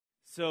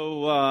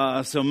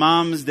So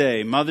Mom's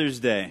Day, Mother's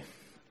Day.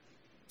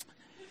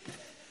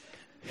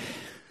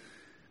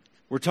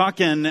 We're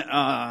talking,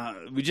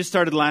 we just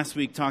started last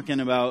week talking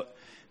about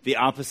the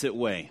opposite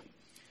way.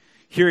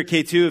 Here at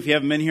K2, if you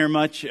haven't been here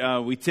much,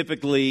 we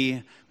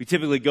typically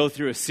go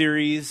through a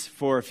series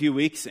for a few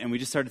weeks, and we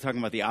just started talking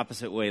about the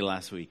opposite way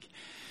last week.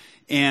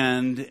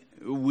 And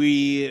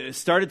we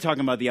started talking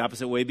about the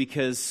opposite way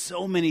because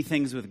so many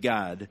things with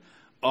God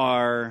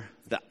are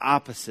the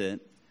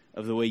opposite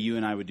of the way you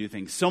and I would do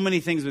things. So many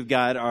things with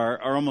God are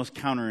almost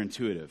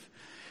counterintuitive.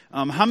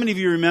 How many of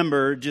you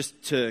remember,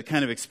 just to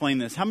kind of explain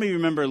this, how many of you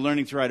remember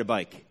learning to ride a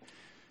bike?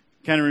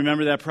 Kind of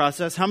remember that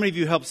process? How many of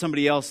you helped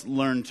somebody else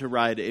learn to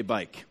ride a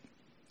bike?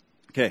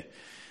 Okay.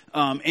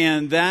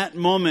 And that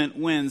moment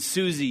when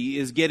Susie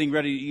is getting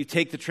ready, you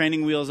take the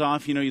training wheels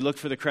off, you look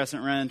for the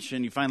crescent wrench,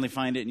 and you finally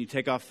find it, and you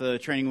take off the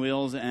training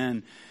wheels,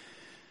 and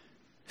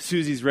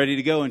Susie's ready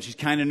to go, and she's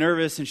kind of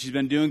nervous, and she's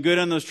been doing good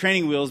on those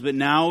training wheels, but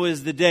now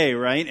is the day,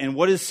 right? And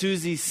what does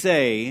Susie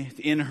say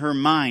in her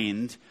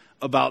mind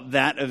about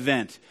that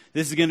event?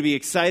 This is going to be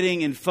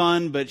exciting and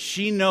fun, but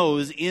she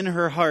knows in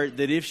her heart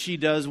that if she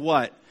does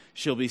what?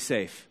 She'll be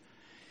safe.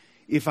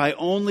 If I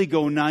only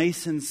go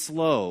nice and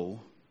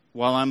slow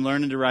while I'm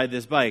learning to ride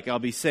this bike, I'll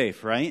be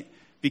safe, right?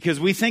 Because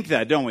we think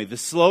that, don't we? The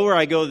slower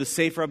I go, the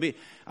safer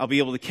I'll be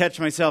able to catch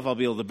myself, I'll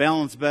be able to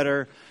balance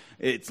better.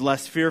 It's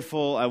less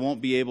fearful. I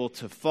won't be able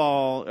to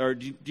fall. Or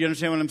do you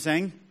understand what I'm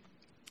saying?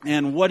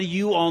 And what do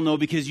you all know?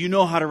 Because you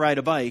know how to ride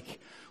a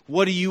bike.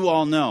 What do you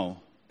all know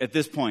at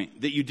this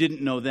point that you didn't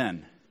know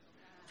then?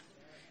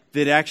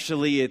 That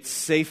actually it's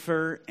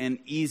safer and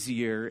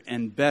easier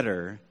and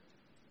better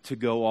to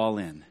go all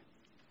in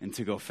and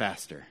to go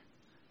faster.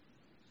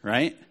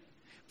 Right?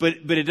 But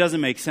it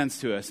doesn't make sense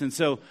to us. And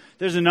so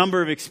there's a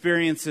number of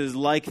experiences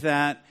like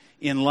that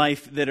in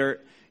life that are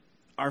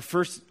our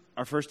first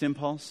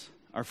impulse.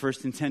 Our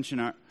first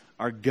intention,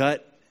 our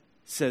gut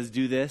says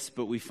do this,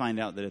 but we find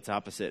out that it's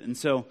opposite. And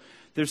so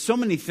there's so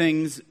many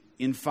things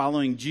in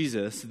following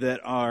Jesus that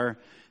are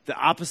the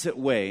opposite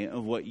way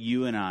of what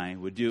you and I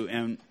would do.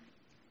 And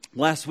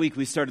last week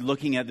we started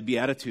looking at the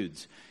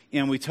Beatitudes,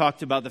 and we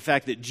talked about the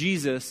fact that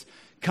Jesus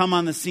come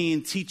on the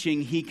scene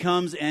teaching. He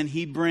comes and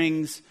he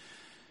brings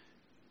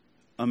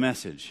a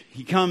message.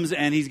 He comes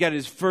and he's got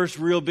his first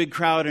real big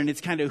crowd, and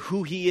it's kind of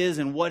who he is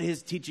and what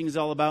his teaching is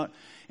all about.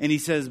 And he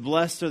says,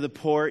 blessed are the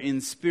poor in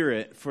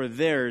spirit, for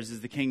theirs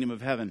is the kingdom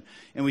of heaven.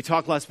 And we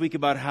talked last week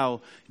about how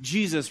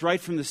Jesus,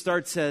 right from the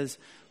start, says,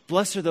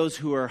 blessed are those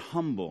who are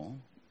humble,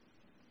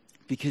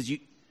 because you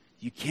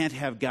can't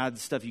have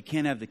God's stuff, you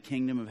can't have the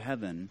kingdom of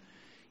heaven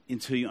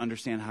until you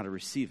understand how to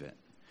receive it.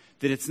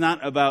 That it's not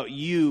about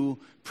you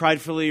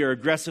pridefully or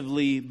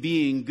aggressively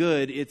being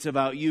good, it's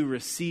about you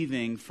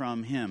receiving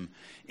from him.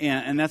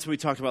 And that's what we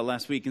talked about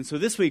last week. And so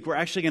this week, we're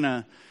actually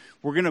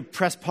going to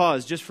press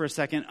pause just for a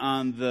second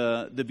on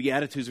the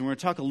Beatitudes, and we're going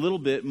to talk a little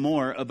bit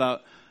more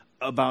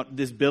about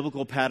this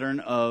biblical pattern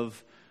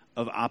of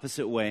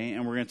opposite way,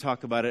 and we're going to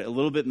talk about it a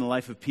little bit in the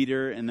life of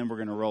Peter, and then we're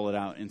going to roll it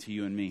out into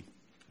you and me.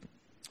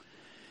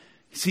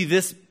 See,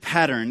 this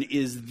pattern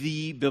is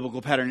the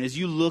biblical pattern. As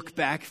you look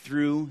back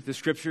through the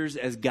scriptures,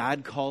 as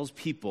God calls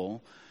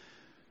people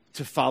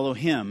to follow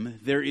him,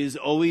 there is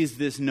always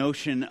this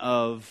notion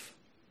of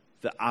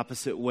the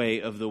opposite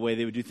way of the way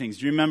they would do things.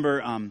 Do you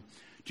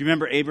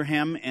remember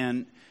Abraham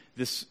and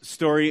this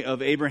story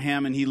of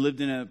Abraham? And he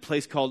lived in a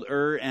place called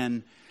Ur,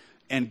 and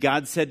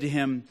God said to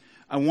him,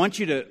 I want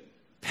you to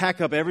pack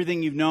up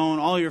everything you've known,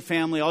 all your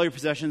family, all your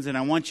possessions, and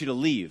I want you to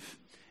leave.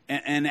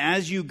 And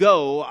as you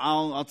go,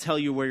 I'll tell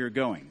you where you're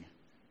going,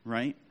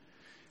 right?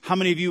 How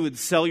many of you would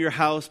sell your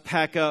house,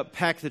 pack up,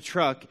 pack the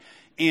truck,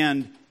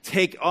 and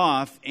take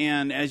off,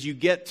 and as you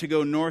get to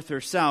go north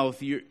or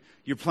south, you're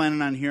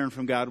planning on hearing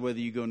from God whether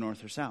you go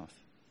north or south?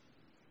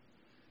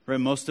 Right,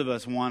 most of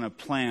us want a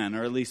plan,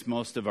 or at least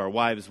most of our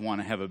wives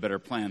want to have a better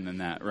plan than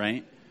that,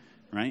 right?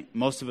 Right?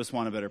 Most of us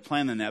want a better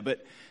plan than that.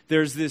 But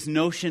there's this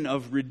notion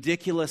of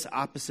ridiculous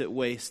opposite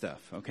way stuff,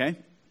 okay?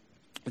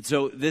 And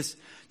so this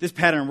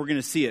pattern, we're going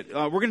to see it.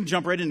 We're going to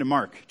jump right into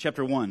Mark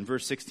chapter 1,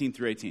 verse 16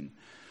 through 18.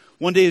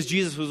 One day as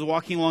Jesus was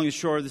walking along the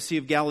shore of the Sea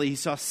of Galilee, he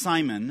saw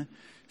Simon.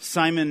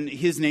 Simon,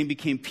 his name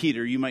became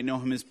Peter. You might know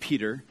him as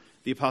Peter,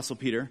 the Apostle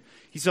Peter.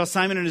 He saw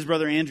Simon and his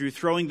brother Andrew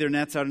throwing their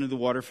nets out into the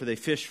water, for they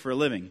fish for a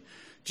living.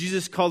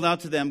 Jesus called out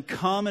to them,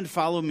 come and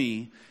follow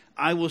me.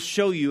 I will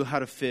show you how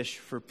to fish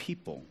for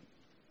people.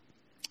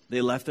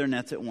 They left their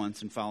nets at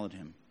once and followed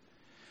him.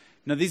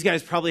 Now, these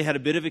guys probably had a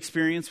bit of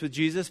experience with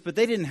Jesus, but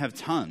they didn't have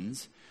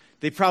tons.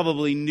 They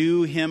probably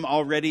knew him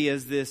already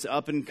as this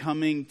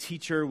up-and-coming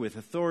teacher with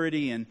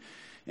authority, and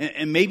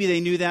maybe they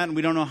knew that, and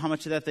we don't know how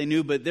much of that they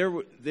knew, but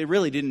they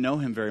really didn't know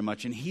him very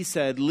much. And he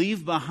said,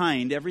 leave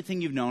behind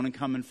everything you've known and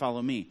come and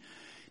follow me.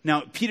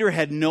 Now, Peter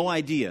had no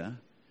idea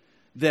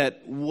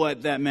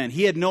what that meant.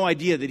 He had no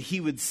idea that he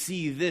would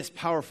see this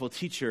powerful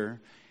teacher,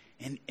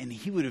 and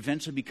he would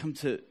eventually come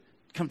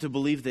to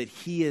believe that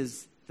he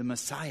is the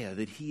Messiah,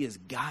 that he is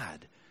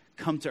God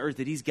come to earth,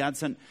 that he's God's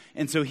son.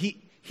 And so he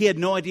had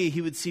no idea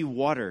he would see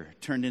water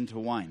turned into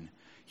wine.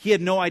 He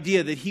had no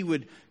idea that he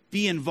would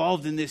be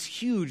involved in this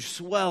huge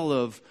swell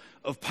of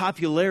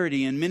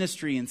popularity and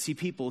ministry and see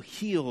people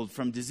healed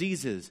from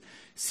diseases,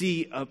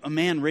 see a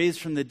man raised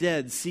from the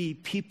dead, see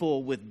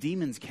people with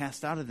demons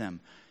cast out of them.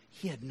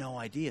 He had no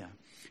idea.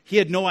 He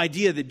had no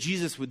idea that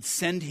Jesus would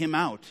send him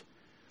out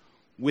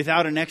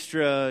without an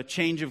extra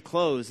change of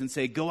clothes and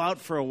say, go out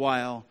for a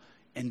while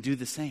and do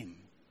the same.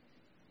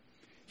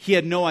 He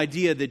had no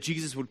idea that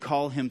Jesus would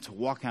call him to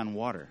walk on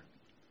water.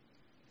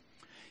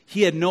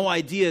 He had no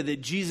idea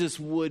that Jesus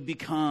would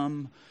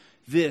become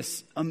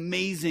this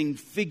amazing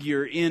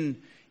figure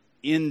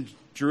in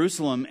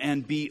Jerusalem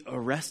and be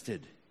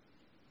arrested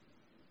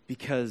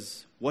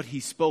because what he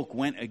spoke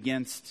went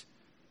against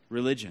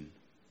religion.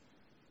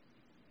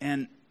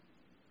 And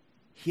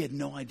he had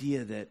no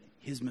idea that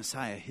his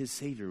Messiah, his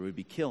Savior, would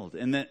be killed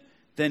and that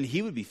then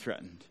he would be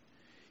threatened.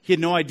 He had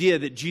no idea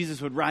that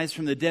Jesus would rise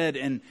from the dead,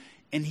 and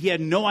he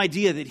had no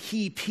idea that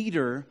he,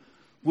 Peter,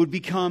 would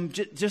become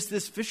just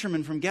this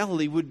fisherman from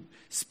Galilee, would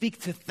speak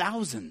to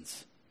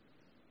thousands.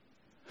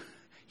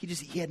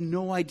 He had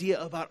no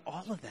idea about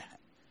all of that.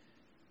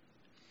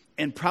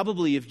 And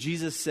probably if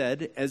Jesus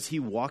said, as he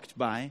walked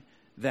by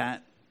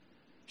that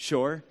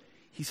shore,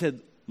 he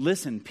said,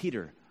 listen,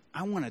 Peter,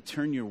 I want to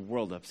turn your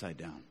world upside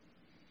down.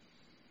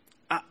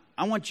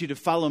 I want you to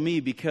follow me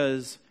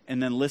because,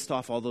 and then list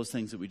off all those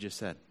things that we just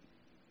said.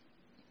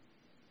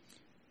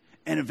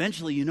 And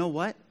eventually, you know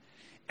what?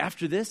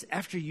 After this,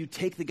 after you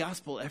take the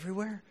gospel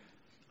everywhere,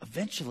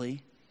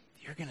 eventually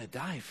you're going to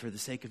die for the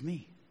sake of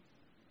me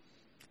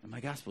and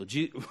my gospel.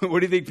 What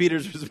do you think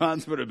Peter's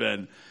response would have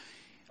been?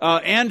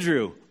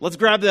 Andrew, let's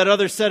grab that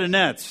other set of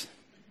nets.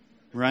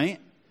 Right?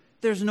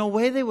 There's no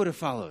way they would have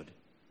followed.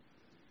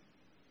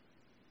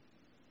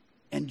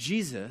 And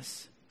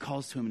Jesus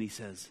calls to him and he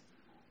says,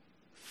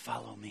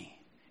 follow me.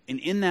 And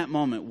in that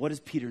moment, what does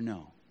Peter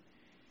know?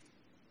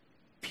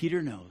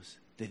 Peter knows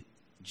that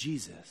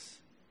Jesus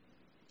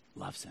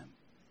loves him.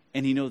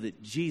 And he knows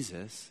that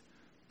Jesus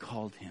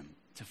called him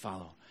to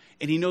follow.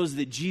 And he knows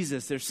that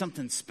Jesus, there's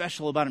something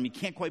special about him. He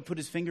can't quite put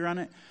his finger on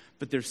it,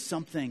 but there's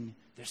something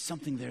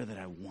there that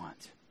I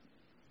want.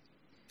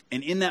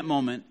 And in that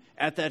moment,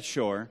 at that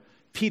shore,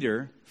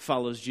 Peter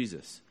follows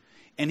Jesus.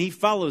 And he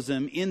follows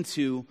him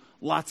into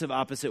lots of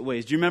opposite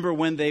ways. Do you remember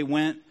when they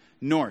went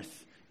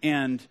north?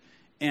 And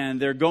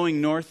they're going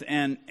north,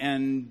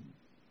 and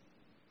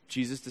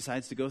Jesus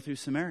decides to go through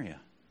Samaria.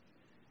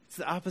 It's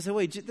the opposite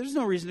way. There's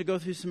no reason to go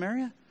through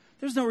Samaria.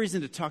 There's no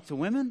reason to talk to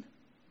women.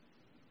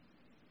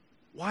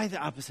 Why the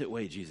opposite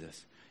way,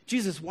 Jesus?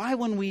 Jesus, why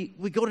when we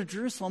go to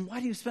Jerusalem, why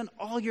do you spend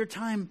all your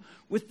time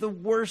with the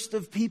worst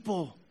of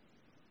people?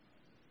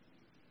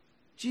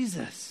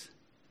 Jesus.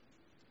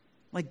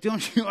 Like,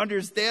 don't you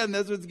understand?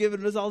 That's what's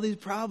giving us all these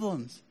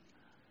problems.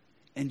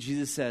 And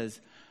Jesus says,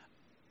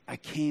 I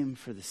came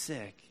for the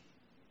sick,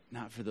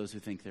 not for those who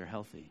think they're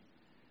healthy.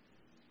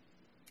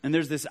 And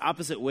there's this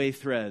opposite way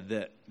thread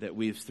that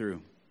weaves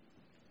through.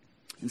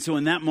 And so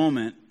in that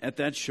moment, at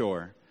that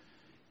shore,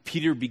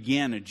 Peter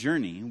began a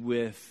journey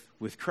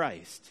with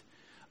Christ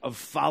of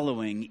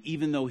following,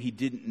 even though he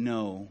didn't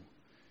know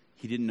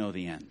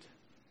the end.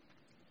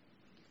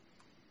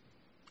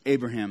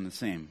 Abraham, the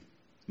same.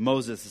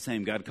 Moses, the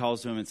same. God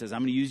calls to him and says,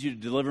 I'm going to use you to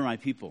deliver my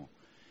people.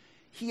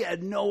 He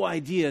had no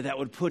idea that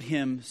would put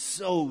him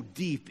so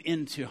deep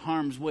into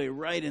harm's way,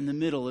 right in the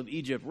middle of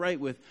Egypt, right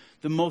with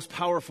the most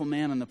powerful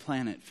man on the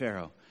planet,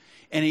 Pharaoh.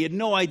 And he had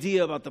no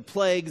idea about the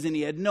plagues, and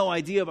he had no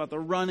idea about the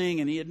running,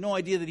 and he had no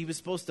idea that he was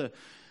supposed to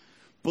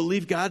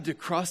believe God to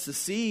cross the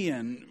sea.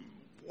 And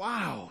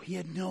wow, he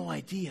had no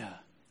idea.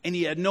 And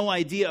he had no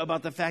idea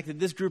about the fact that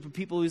this group of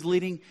people he was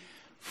leading,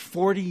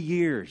 40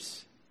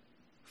 years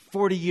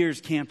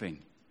camping.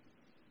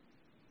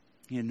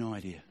 He had no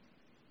idea.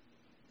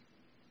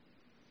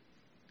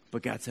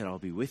 But God said, I'll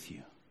be with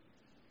you.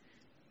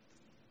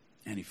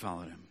 And he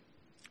followed him.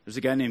 There's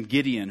a guy named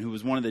Gideon who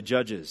was one of the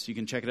judges. You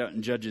can check it out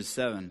in Judges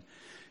 7.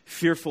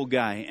 Fearful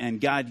guy.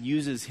 And God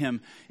uses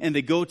him. And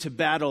they go to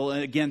battle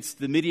against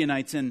the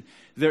Midianites. And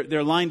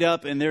they're lined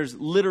up. And there's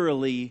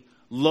literally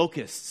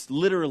locusts.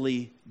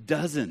 Literally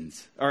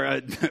dozens.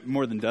 Or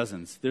more than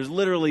dozens. There's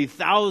literally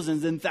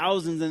thousands and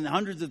thousands and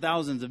hundreds of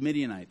thousands of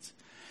Midianites.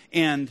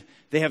 And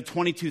they have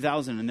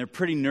 22,000. And they're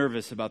pretty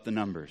nervous about the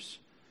numbers,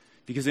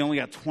 because they only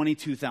got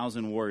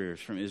 22,000 warriors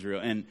from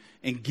Israel. And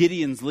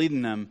Gideon's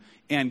leading them.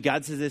 And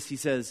God says this, he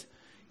says,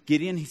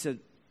 Gideon, he said,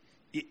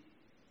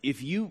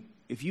 if you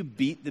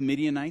beat the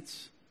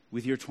Midianites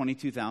with your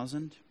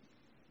 22,000,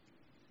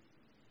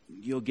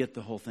 you'll get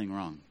the whole thing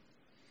wrong.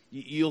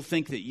 You'll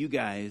think that you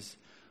guys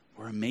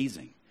were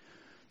amazing.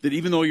 That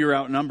even though you're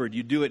outnumbered,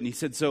 you do it. And he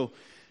said, so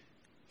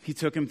he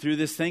took him through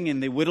this thing,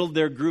 and they whittled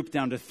their group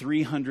down to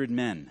 300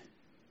 men.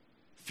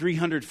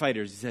 300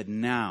 fighters. He said,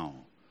 now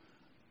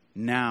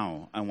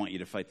I want you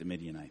to fight the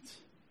Midianites.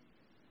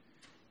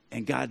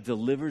 And God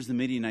delivers the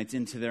Midianites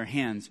into their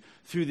hands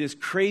through this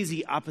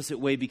crazy opposite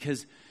way,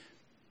 because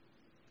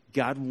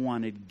God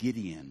wanted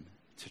Gideon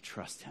to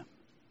trust him.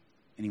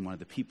 And he wanted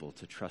the people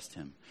to trust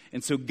him.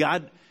 And so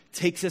God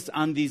takes us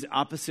on these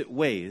opposite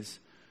ways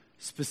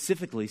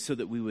specifically so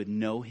that we would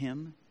know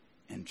him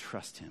and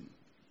trust him.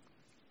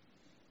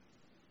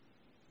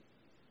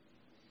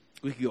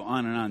 We could go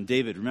on and on.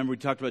 David, remember we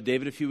talked about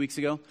David a few weeks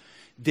ago?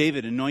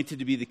 David, anointed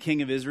to be the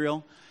king of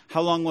Israel.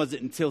 How long was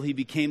it until he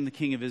became the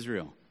king of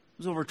Israel? It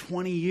was over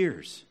 20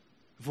 years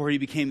before he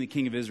became the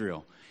king of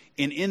Israel.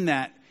 And in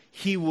that,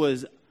 he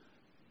was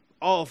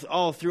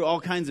all through all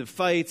kinds of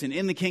fights and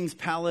in the king's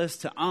palace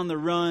to on the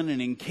run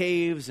and in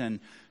caves, and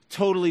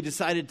totally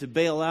decided to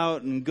bail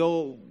out and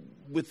go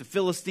with the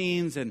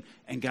Philistines, and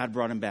God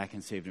brought him back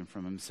and saved him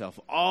from himself.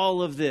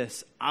 All of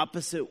this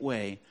opposite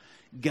way,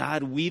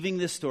 God weaving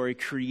this story,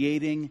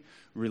 creating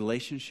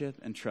relationship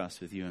and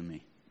trust with you and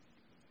me.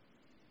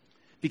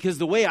 Because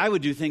the way I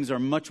would do things are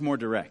much more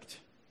direct.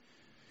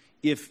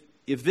 If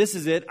this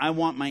is it, I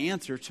want my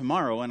answer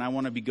tomorrow, and I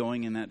want to be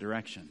going in that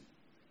direction.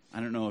 I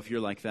don't know if you're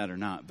like that or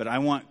not, but I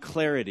want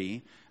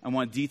clarity, I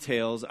want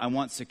details, I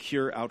want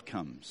secure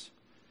outcomes.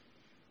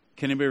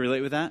 Can anybody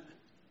relate with that?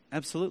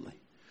 Absolutely.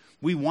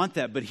 We want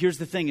that, but here's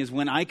the thing is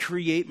when I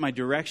create my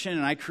direction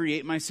and I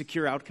create my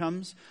secure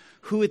outcomes,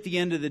 who at the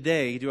end of the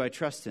day do I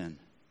trust in?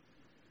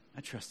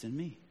 I trust in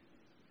me.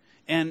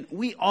 And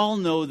we all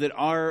know that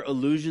our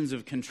illusions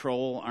of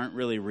control aren't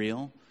really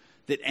real,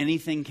 that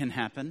anything can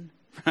happen,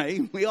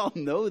 right? We all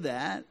know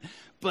that,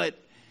 but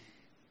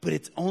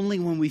it's only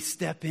when we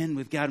step in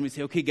with God and we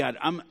say, okay, God,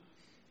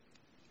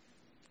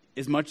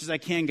 as much as I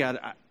can, God,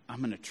 I'm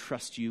going to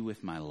trust you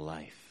with my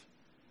life.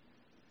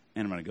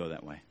 And I'm going to go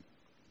that way.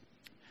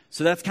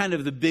 So that's kind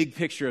of the big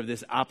picture of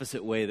this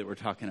opposite way that we're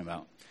talking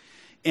about.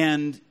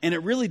 And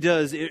it really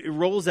does, it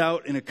rolls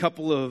out in a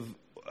couple of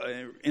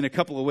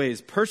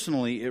ways.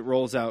 Personally, it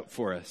rolls out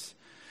for us.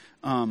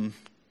 You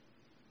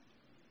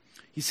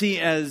see,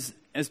 as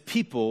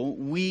people,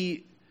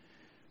 we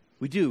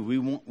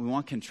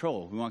want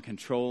control. We want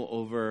control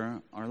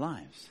over our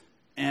lives.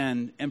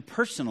 And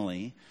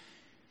personally,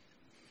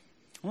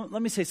 well,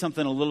 let me say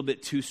something a little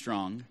bit too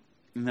strong,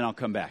 and then I'll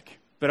come back.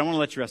 But I want to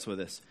let you wrestle with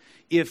this.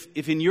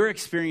 If in your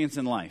experience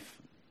in life,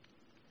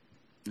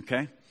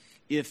 okay,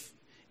 if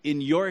in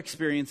your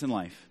experience in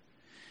life,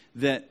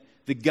 that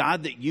the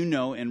God that you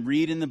know and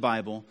read in the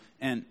Bible,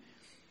 and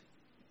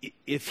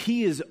if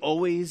he is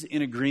always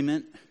in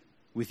agreement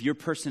with your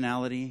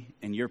personality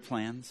and your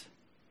plans,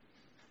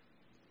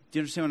 do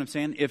you understand what I'm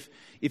saying?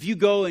 If you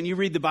go and you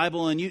read the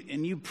Bible and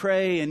you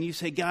pray and you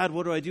say, God,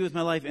 what do I do with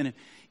my life? And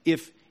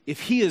if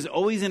he is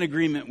always in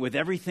agreement with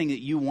everything that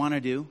you want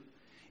to do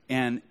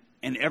and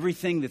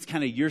everything that's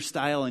kind of your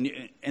style,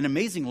 and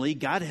amazingly,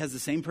 God has the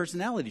same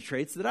personality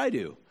traits that I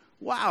do.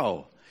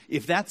 Wow.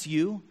 If that's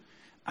you,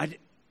 I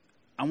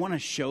want to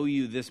show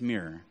you this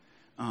mirror.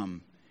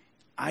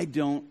 I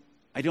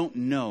don't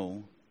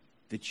know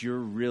that you're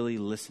really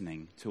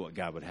listening to what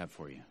God would have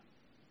for you.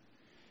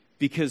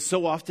 Because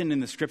so often in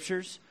the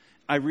scriptures,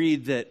 I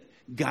read that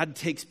God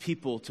takes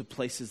people to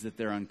places that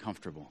they're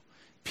uncomfortable.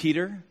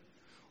 Peter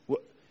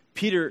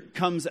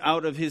comes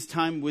out of his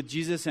time with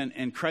Jesus,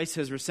 and Christ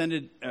has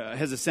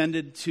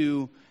ascended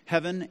to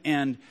heaven,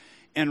 and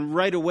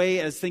right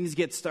away as things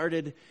get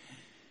started,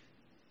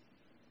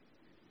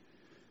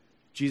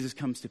 Jesus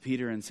comes to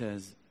Peter and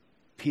says,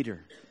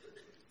 Peter,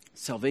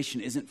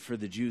 salvation isn't for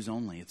the Jews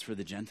only, it's for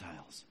the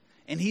Gentiles.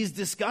 And he's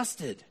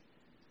disgusted.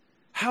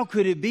 How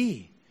could it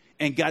be?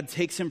 And God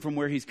takes him from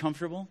where he's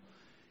comfortable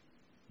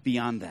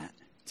beyond that,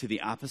 to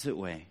the opposite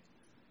way,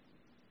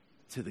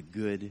 to the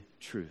good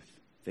truth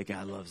that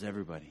God loves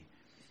everybody.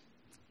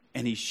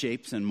 And he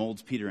shapes and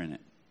molds Peter in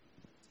it.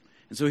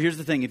 And so here's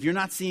the thing. If you're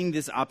not seeing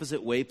this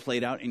opposite way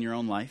played out in your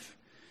own life,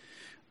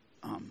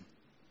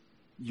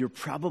 you're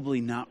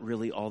probably not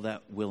really all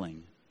that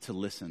willing to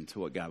listen to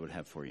what God would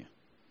have for you.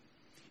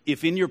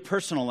 If in your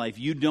personal life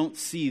you don't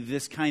see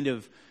this kind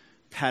of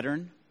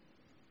pattern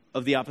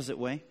of the opposite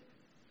way,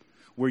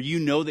 where you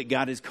know that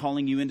God is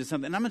calling you into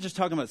something. And I'm not just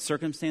talking about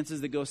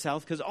circumstances that go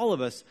south, because all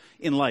of us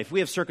in life, we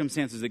have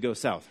circumstances that go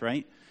south,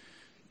 right?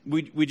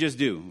 We just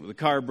do. The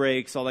car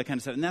breaks, all that kind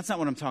of stuff. And that's not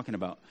what I'm talking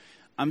about.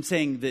 I'm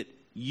saying that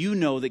you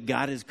know that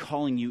God is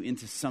calling you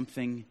into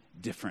something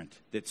different,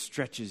 that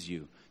stretches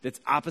you, that's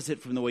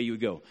opposite from the way you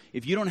would go.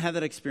 If you don't have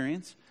that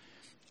experience,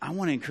 I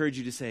want to encourage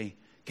you to say,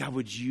 God,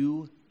 would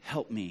you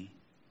help me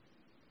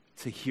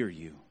to hear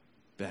you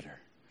better?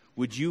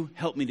 Would you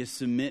help me to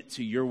submit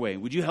to your way?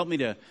 Would you help me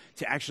to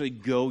actually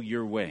go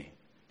your way?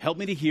 Help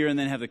me to hear and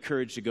then have the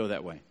courage to go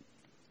that way.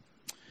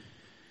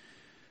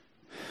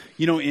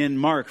 You know, in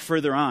Mark,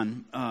 further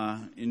on,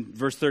 in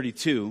verse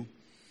 32,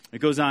 it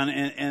goes on,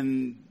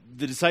 and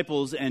the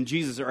disciples and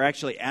Jesus are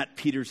actually at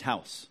Peter's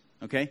house,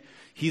 okay?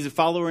 He's a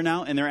follower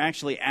now, and they're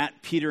actually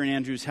at Peter and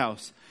Andrew's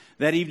house.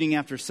 That evening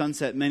after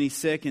sunset, many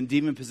sick and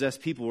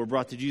demon-possessed people were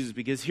brought to Jesus,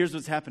 because here's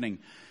what's happening.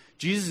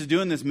 Jesus is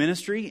doing this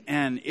ministry,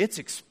 and it's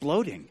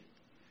exploding.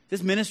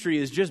 This ministry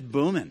is just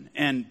booming,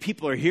 and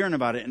people are hearing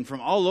about it, and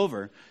from all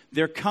over,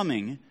 they're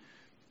coming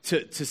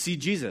to see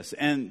Jesus.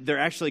 And they're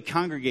actually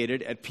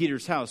congregated at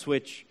Peter's house,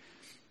 which,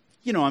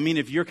 you know, I mean,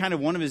 if you're kind of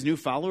one of his new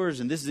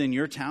followers, and this is in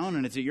your town,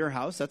 and it's at your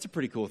house, that's a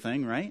pretty cool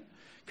thing, right?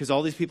 Because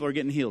all these people are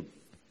getting healed.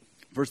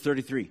 Verse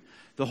 33,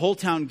 the whole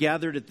town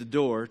gathered at the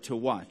door to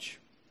watch.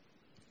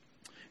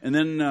 And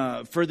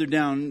then further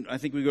down, I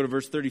think we go to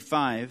verse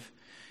 35.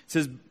 It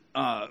says,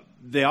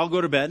 they all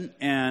go to bed,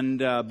 and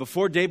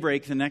before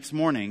daybreak the next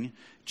morning,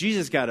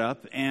 Jesus got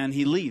up and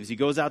he leaves. He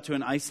goes out to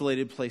an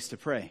isolated place to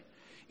pray.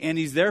 And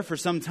he's there for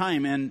some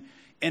time,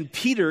 and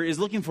Peter is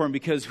looking for him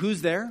because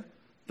who's there?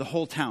 The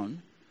whole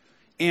town.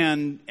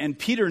 And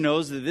Peter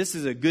knows that this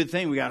is a good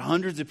thing. We got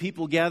hundreds of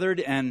people gathered,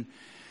 and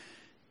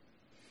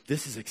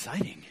this is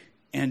exciting.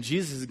 And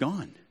Jesus is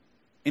gone,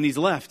 and he's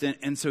left.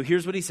 And so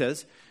here's what he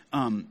says.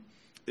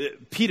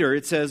 Peter,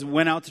 it says,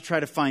 went out to try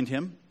to find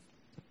him.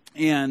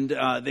 And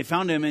they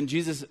found him, and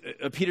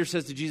Peter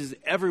says to Jesus,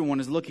 everyone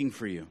is looking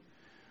for you.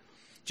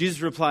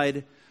 Jesus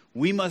replied,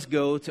 we must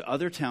go to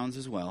other towns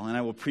as well, and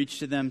I will preach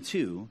to them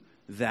too.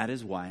 That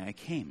is why I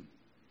came.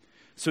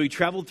 So he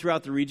traveled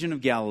throughout the region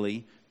of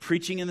Galilee,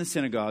 preaching in the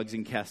synagogues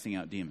and casting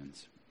out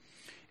demons.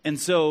 And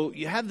so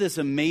you have this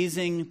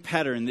amazing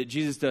pattern that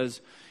Jesus does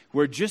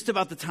where just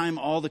about the time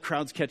all the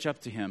crowds catch up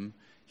to him,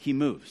 he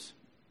moves.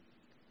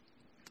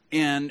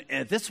 And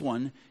at this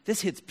one,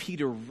 this hits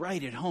Peter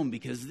right at home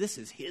because this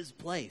is his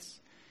place.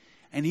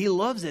 And he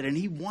loves it, and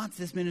he wants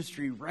this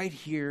ministry right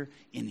here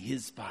in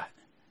his spot,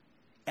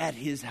 at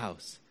his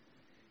house.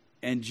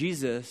 And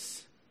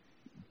Jesus,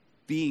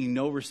 being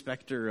no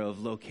respecter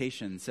of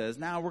location, says,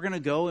 now we're going to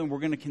go and we're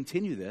going to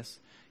continue this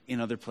in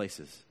other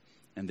places.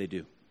 And they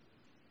do.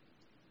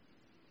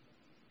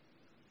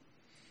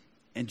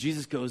 And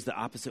Jesus goes the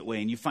opposite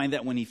way. And you find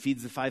that when he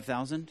feeds the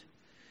 5,000.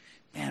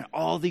 Man,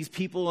 all these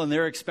people, and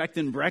they're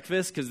expecting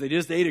breakfast because they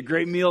just ate a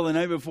great meal the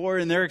night before,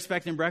 and they're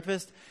expecting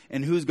breakfast.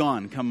 And who's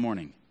gone come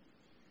morning?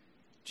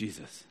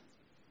 Jesus.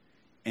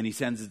 And he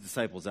sends his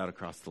disciples out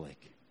across the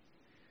lake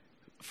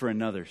for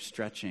another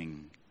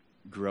stretching,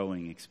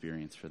 growing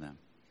experience for them.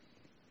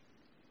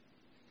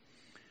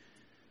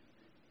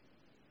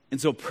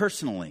 And so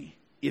personally,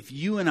 if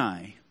you and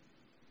I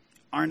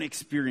aren't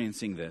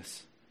experiencing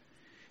this,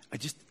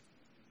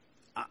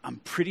 I'm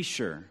pretty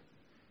sure,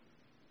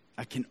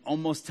 I can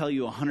almost tell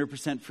you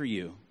 100% for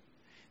you,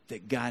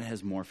 that God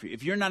has more for you.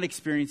 If you're not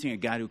experiencing a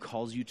God who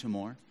calls you to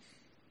more,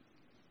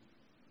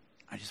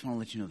 I just want to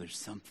let you know there's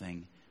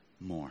something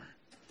more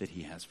that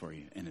he has for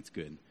you, and it's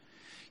good.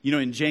 You know,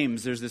 in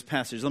James, there's this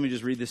passage. Let me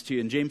just read this to you.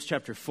 In James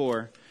chapter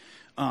 4,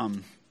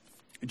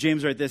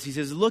 James writes this. He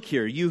says, look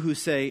here, you who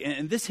say,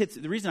 and this hits,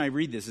 the reason I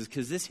read this is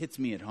because this hits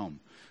me at home,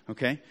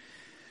 okay?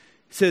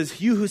 It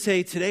says, you who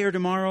say today or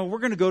tomorrow, we're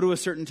going to go to a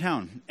certain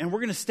town, and we're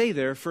going to stay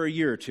there for a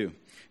year or two,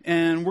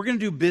 and we're going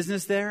to do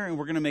business there, and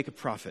we're going to make a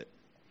profit,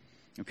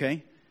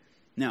 okay?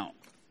 Now,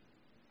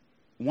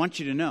 I want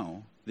you to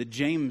know that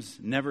James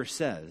never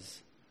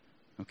says,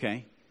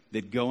 okay,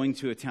 that going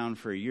to a town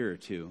for a year or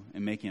two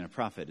and making a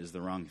profit is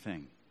the wrong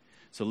thing.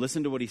 So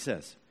listen to what he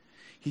says.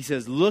 He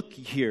says, look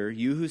here,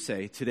 you who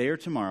say, today or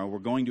tomorrow, we're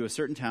going to a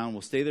certain town,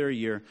 we'll stay there a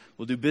year,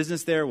 we'll do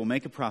business there, we'll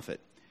make a profit.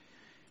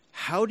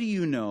 How do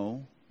you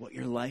know what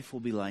your life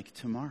will be like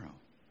tomorrow?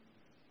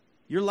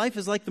 Your life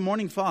is like the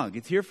morning fog.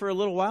 It's here for a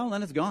little while,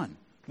 then it's gone.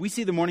 We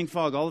see the morning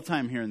fog all the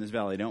time here in this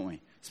valley, don't we?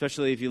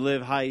 Especially if you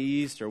live high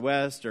east or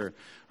west or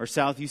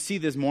south, you see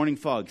this morning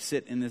fog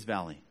sit in this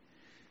valley.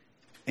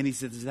 And he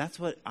says, that's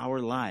what our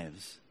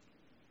lives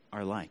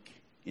are like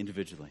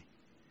individually.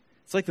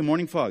 It's like the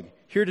morning fog.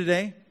 Here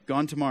today,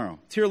 gone tomorrow.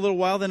 It's here a little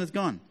while, then it's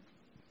gone.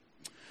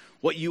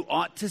 What you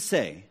ought to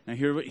say, now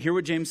hear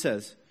what James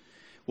says.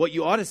 What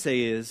you ought to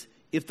say is,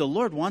 if the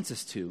Lord wants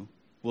us to,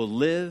 we'll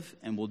live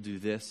and we'll do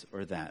this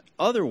or that.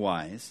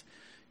 Otherwise,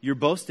 you're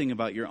boasting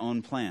about your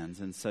own plans,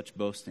 and such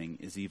boasting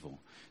is evil.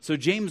 So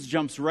James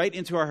jumps right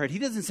into our heart. He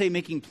doesn't say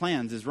making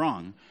plans is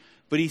wrong,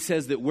 but he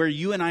says that where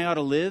you and I ought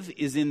to live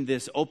is in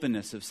this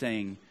openness of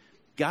saying,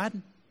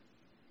 God,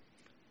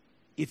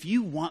 if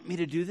you want me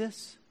to do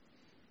this,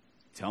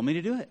 tell me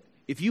to do it.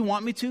 If you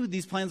want me to,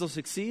 these plans will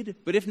succeed.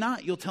 But if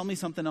not, you'll tell me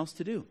something else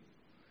to do.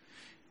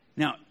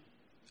 Now,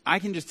 I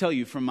can just tell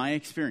you from my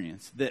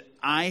experience that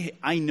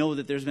I know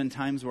that there's been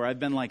times where I've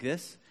been like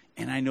this,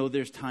 and I know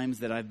there's times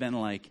that I've been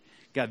like,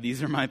 God,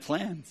 these are my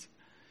plans,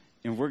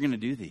 and we're going to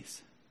do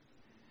these.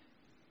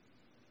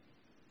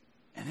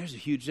 And there's a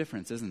huge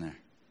difference, isn't there?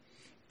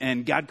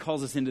 And God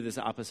calls us into this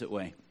opposite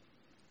way.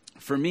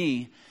 For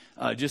me,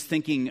 just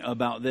thinking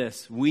about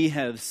this, we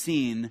have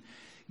seen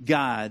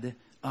God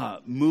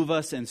move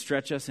us and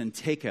stretch us and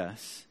take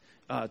us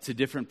to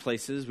different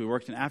places. We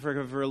worked in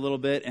Africa for a little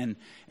bit, and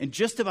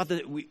just about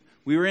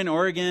we were in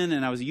Oregon,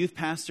 and I was a youth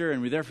pastor,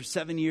 and we were there for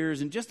 7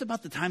 years, and just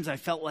about the times I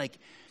felt like,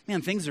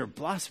 man, things are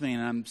blossoming,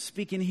 and I'm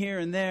speaking here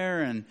and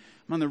there, and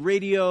I'm on the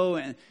radio,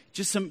 and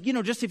just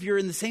just if you're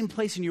in the same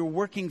place and you're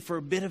working for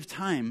a bit of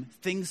time,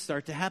 things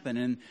start to happen,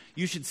 and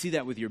you should see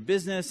that with your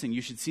business, and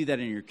you should see that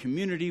in your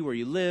community where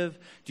you live.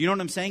 Do you know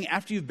what I'm saying?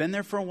 After you've been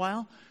there for a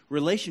while,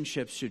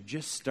 relationships should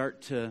just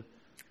start to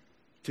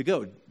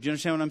go. Do you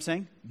understand what I'm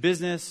saying?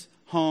 Business,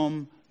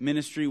 home,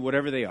 ministry,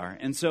 whatever they are.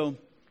 And so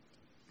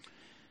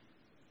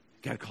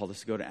God called us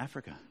to go to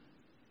Africa.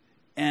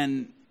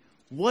 And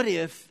what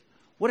if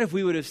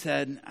we would have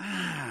said,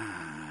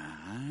 I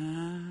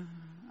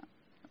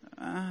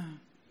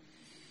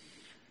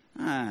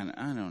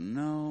don't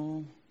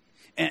know.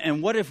 And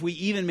And what if we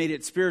even made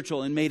it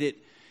spiritual and made it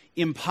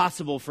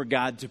impossible for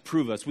God to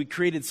prove us? We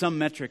created some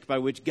metric by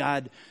which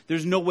God,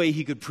 there's no way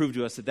he could prove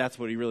to us that that's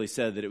what he really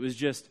said, that it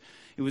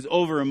was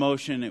over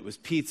emotion, it was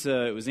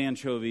pizza, it was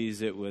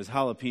anchovies, it was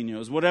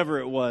jalapenos, whatever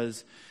it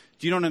was.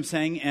 Do you know what I'm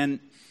saying? And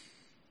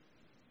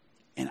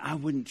I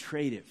wouldn't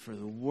trade it for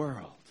the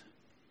world,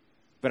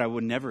 but I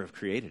would never have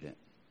created it.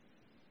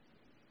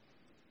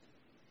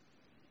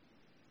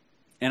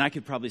 And I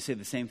could probably say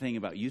the same thing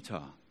about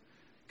Utah,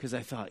 because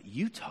I thought,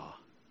 Utah,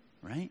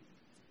 right?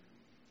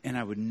 And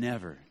I would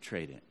never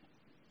trade it.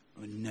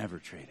 I would never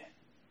trade it.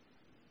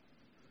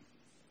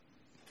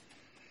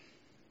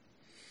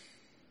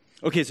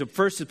 Okay, so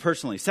first is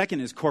personally.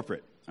 Second is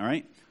corporate, all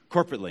right?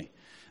 Corporately.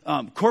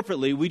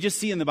 Corporately, we just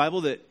see in the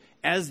Bible that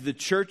as the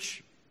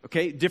church,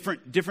 okay,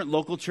 different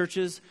local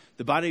churches,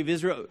 the body of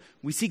Israel,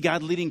 we see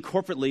God leading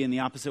corporately in the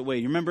opposite way.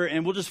 You remember,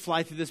 and we'll just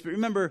fly through this, but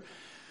remember,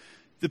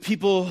 the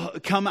people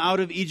come out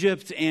of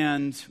Egypt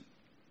and,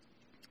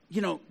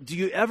 you know, do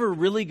you ever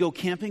really go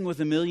camping with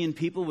 1 million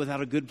people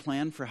without a good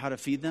plan for how to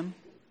feed them?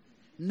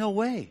 No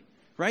way,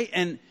 right?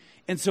 And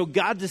so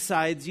God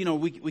decides, you know,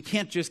 we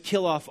can't just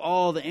kill off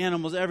all the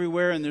animals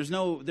everywhere, and there's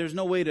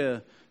no way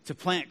to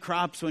plant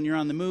crops when you're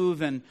on the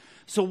move. And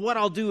so what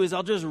I'll do is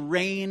I'll just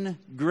rain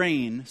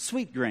grain,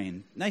 sweet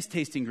grain, nice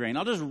tasting grain.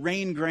 I'll just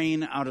rain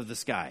grain out of the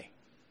sky,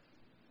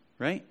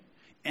 right?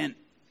 And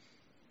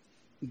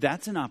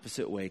that's an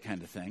opposite way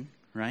kind of thing,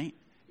 right?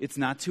 It's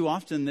not too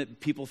often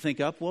that people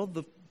think up, well,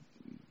 the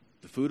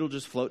food will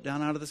just float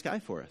down out of the sky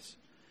for us,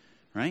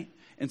 right?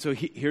 And so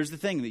here's the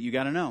thing that you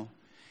got to know,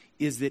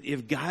 is that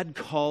if God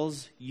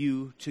calls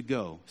you to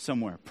go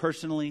somewhere,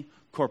 personally,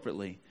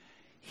 corporately,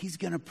 he's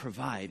going to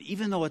provide.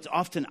 Even though it's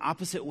often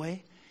opposite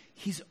way,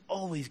 he's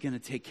always going to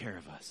take care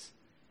of us.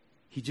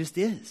 He just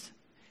is.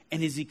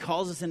 And as he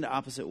calls us into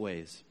opposite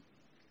ways,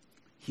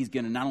 he's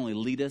going to not only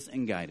lead us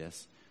and guide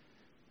us,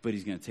 but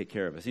he's going to take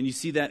care of us. And you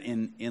see that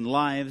in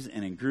lives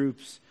and in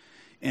groups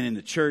and in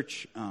the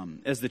church.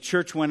 As the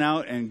church went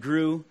out and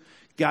grew,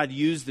 God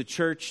used the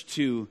church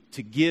to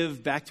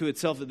give back to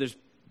itself. There's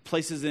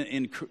places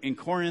in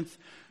Corinth,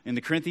 in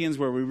the Corinthians,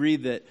 where we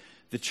read that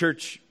the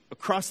church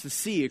across the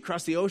sea,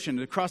 across the ocean,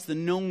 across the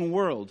known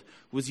world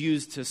was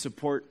used to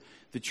support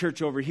the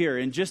church over here.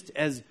 And just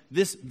as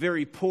this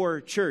very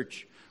poor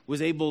church was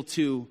able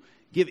to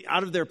give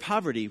out of their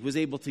poverty, was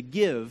able to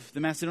give, the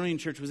Macedonian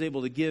church was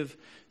able to give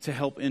to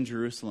help in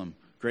Jerusalem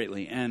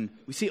greatly. And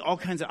we see all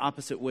kinds of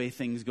opposite way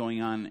things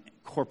going on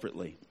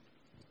corporately.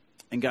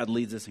 And God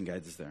leads us and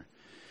guides us there.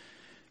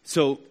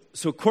 So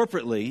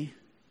corporately,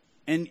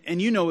 and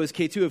you know as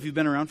K2, if you've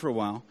been around for a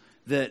while,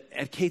 that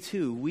at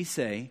K2 we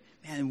say,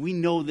 man, we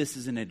know this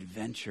is an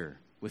adventure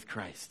with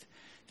Christ.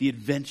 The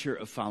adventure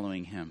of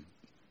following him.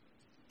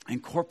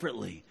 And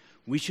corporately,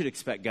 we should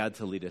expect God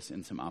to lead us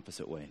in some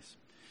opposite ways.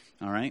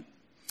 All right?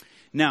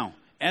 Now,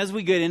 as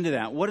we get into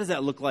that, what does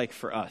that look like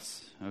for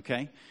us?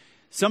 Okay?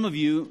 Some of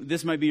you,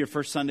 this might be your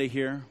first Sunday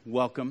here.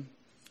 Welcome.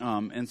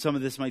 And some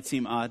of this might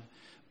seem odd.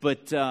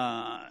 But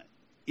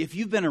if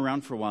you've been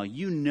around for a while,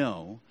 you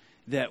know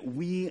that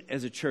we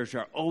as a church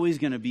are always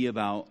going to be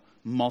about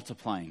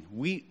multiplying.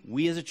 We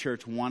as a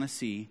church want to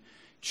see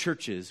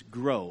churches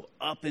grow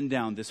up and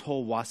down this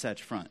whole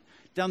Wasatch Front,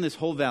 down this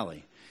whole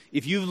valley.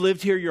 If you've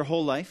lived here your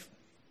whole life,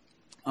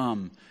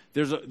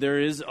 there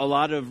is a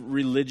lot of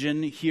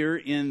religion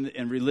here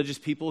and religious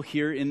people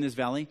here in this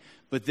valley,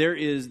 but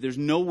there's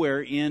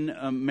nowhere in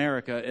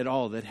America at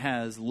all that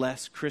has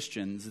less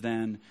Christians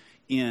than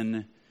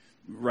in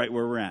right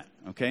where we're at.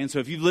 Okay, and so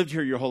if you've lived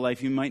here your whole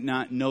life, you might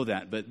not know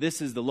that, but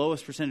this is the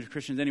lowest percentage of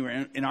Christians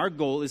anywhere, and our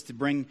goal is to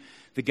bring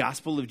the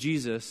gospel of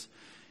Jesus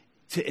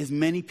to as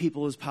many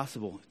people as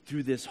possible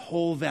through this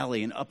whole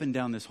valley and up and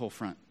down this whole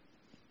front.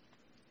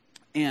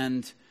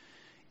 And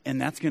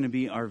that's going to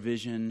be our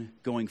vision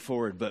going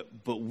forward.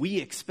 But we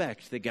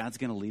expect that God's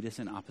going to lead us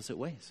in opposite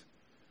ways.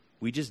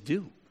 We just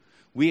do.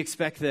 We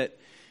expect that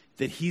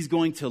he's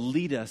going to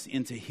lead us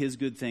into his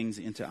good things,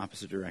 into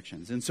opposite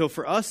directions. And so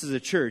for us as a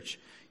church,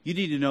 you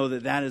need to know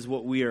that is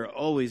what we are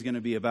always going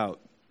to be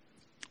about.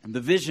 The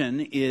vision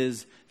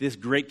is this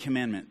great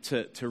commandment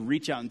to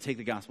reach out and take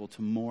the gospel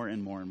to more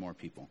and more and more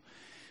people.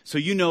 So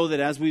you know that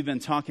as we've been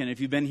talking, if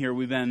you've been here,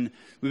 we've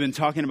been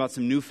talking about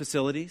some new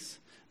facilities.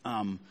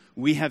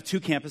 We have 2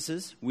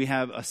 campuses. We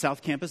have a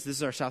South Campus. This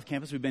is our South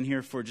Campus. We've been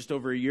here for just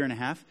over a year and a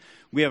half.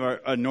 We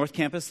have a North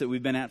Campus that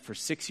we've been at for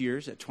 6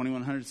 years at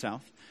 2100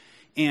 South.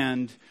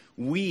 And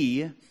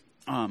we've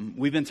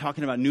been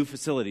talking about new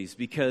facilities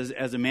because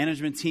as a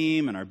management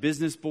team and our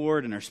business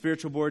board and our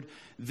spiritual board,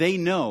 they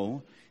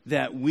know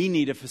that we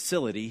need a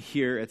facility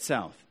here at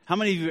South. How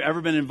many of you have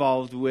ever been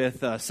involved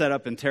with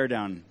setup and tear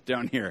down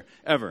here?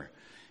 Ever?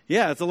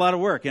 Yeah, it's a lot of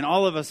work. And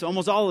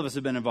almost all of us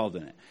have been involved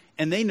in it.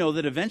 And they know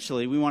that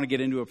eventually we want to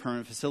get into a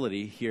permanent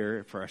facility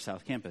here for our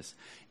South Campus.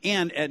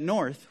 And at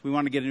North, we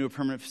want to get into a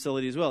permanent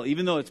facility as well.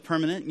 Even though it's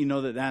permanent, you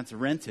know that that's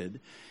rented.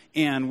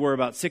 And we're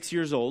about 6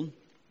 years old.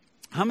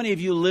 How many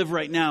of you live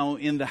right now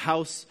in the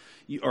house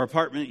or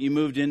apartment you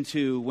moved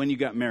into when you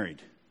got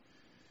married?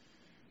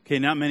 Okay,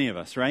 not many of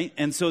us, right?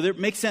 And so it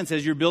makes sense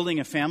as you're building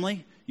a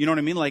family. You know what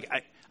I mean? Like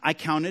I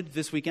counted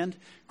this weekend.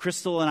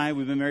 Crystal and I,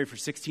 we've been married for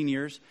 16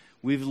 years.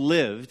 We've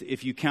lived,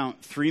 if you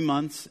count 3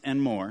 months and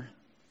more,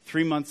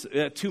 2 months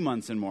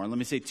and more. Let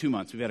me say 2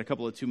 months. We've had a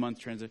couple of 2-month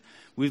transits.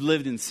 We've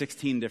lived in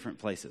 16 different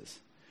places.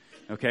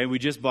 Okay, we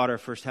just bought our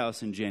first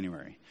house in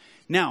January.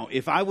 Now,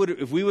 if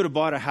we would have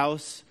bought a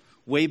house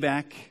way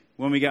back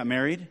when we got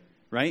married,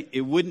 right?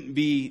 It wouldn't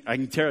be. I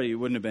can tell you, it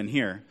wouldn't have been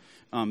here.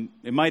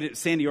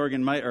 Sandy,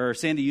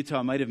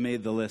 Utah might have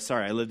made the list.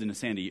 Sorry, I lived in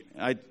Sandy,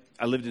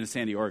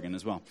 Oregon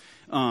as well.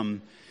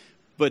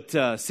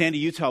 But Sandy,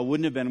 Utah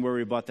wouldn't have been where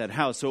we bought that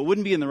house. So it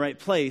wouldn't be in the right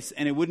place,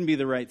 and it wouldn't be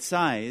the right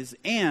size,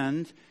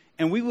 and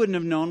we wouldn't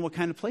have known what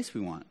kind of place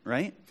we want,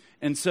 right?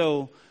 And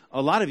so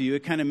a lot of you,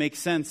 it kind of makes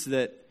sense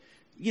that,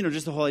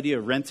 just the whole idea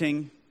of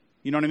renting,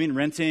 you know what I mean?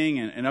 Renting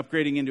and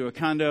upgrading into a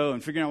condo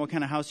and figuring out what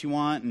kind of house you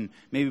want and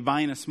maybe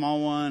buying a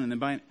small one and then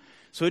buying.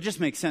 So it just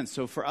makes sense.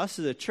 So for us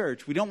as a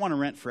church, we don't want to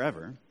rent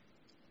forever,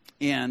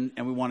 and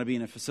we want to be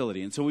in a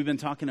facility. And so we've been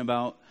talking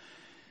about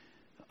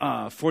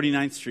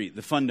 49th Street,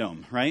 the Fun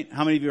Dome, right?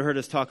 How many of you heard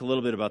us talk a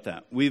little bit about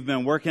that? We've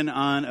been working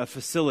on a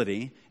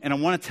facility, and I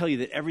want to tell you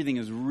that everything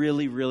is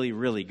really, really,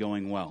 really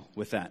going well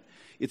with that.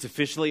 It's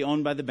officially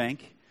owned by the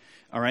bank,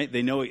 all right?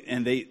 They know it,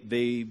 and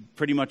they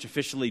pretty much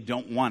officially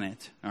don't want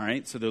it, all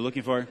right? So they're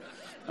looking for it,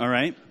 all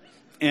right?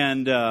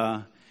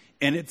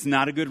 And it's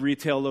not a good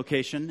retail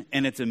location,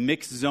 and it's a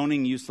mixed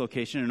zoning use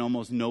location, and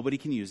almost nobody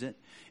can use it.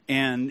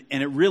 And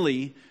it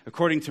really,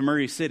 according to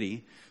Murray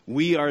City,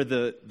 we are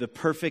the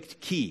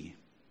perfect key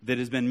that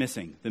has been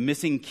missing, the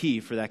missing key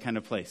for that kind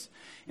of place.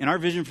 And our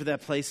vision for that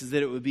place is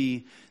that it would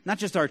be not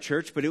just our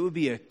church, but it would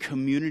be a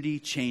community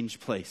change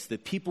place,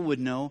 that people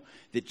would know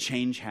that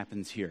change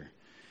happens here,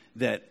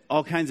 that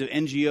all kinds of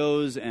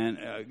NGOs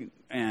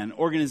and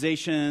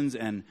organizations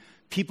and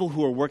people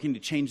who are working to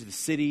change the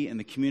city and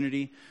the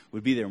community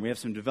would be there. And we have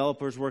some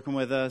developers working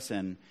with us,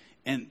 and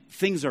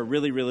things are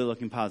really, really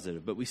looking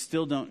positive, but we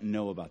still don't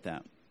know about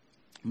that.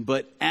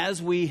 But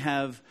as we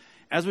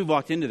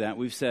walked into that,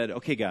 we've said,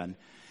 okay, God,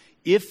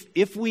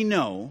 if we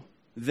know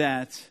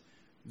that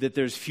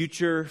there's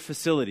future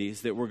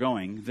facilities that we're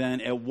going, then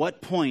at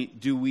what point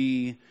do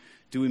we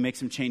make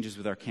some changes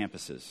with our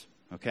campuses,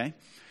 okay?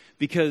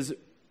 Because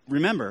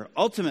remember,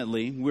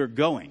 ultimately, we're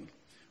going.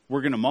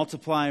 We're going to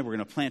multiply, we're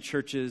going to plant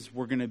churches,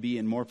 we're going to be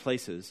in more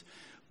places.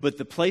 But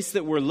the place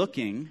that we're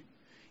looking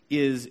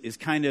is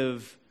kind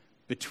of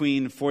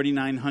between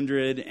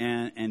 4,900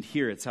 and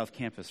here at South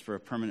Campus for a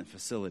permanent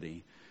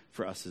facility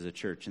for us as a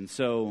church. And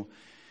so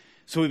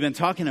we've been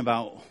talking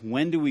about,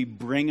 when do we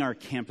bring our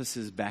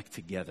campuses back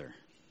together?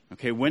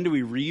 Okay, when do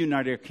we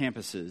reunite our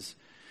campuses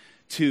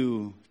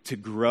to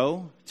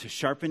grow, to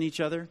sharpen each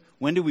other?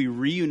 When do we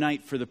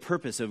reunite for the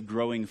purpose of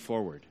growing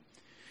forward?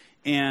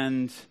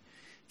 And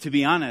to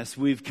be honest,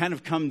 we've kind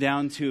of come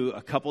down to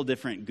a couple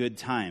different good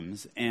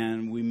times,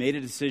 and we made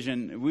a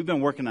decision. We've been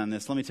working on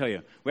this. Let me tell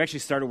you, we actually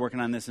started working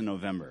on this in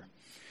November.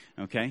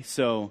 Okay,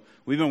 so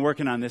we've been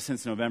working on this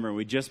since November.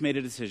 We just made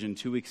a decision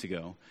 2 weeks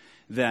ago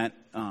that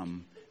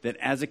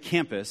as a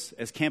campus,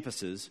 as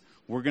campuses,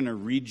 we're going to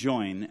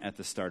rejoin at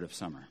the start of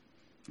summer.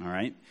 All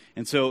right,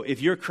 and so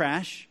if you're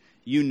Crash,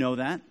 you know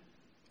that,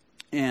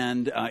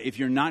 and if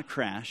you're not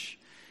Crash,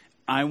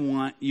 I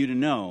want you to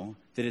know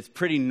that it's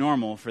pretty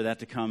normal for that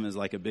to come as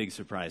like a big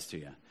surprise to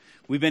you.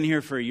 We've been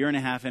here for a year and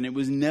a half, and it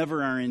was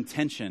never our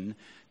intention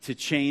to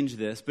change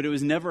this, but it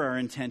was never our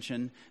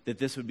intention that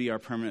this would be our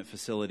permanent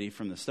facility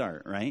from the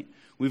start, right?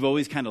 We've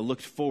always kind of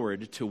looked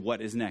forward to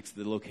what is next,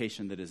 the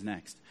location that is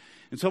next.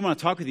 And so I want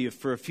to talk with you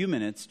for a few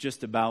minutes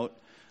just about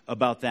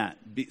that.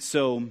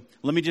 So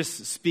let me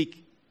just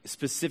speak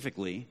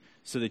specifically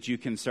so that you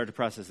can start to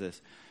process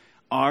this.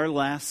 Our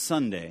last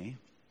Sunday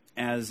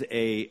as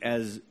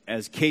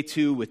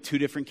K2 with 2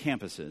 different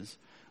campuses,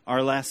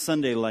 our last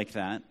Sunday like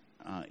that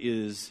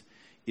is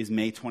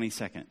May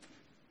 22nd.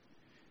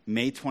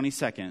 May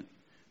 22nd,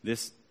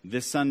 this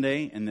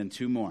Sunday, and then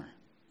 2 more.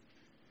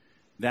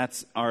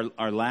 That's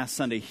our last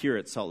Sunday here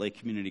at Salt Lake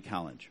Community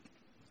College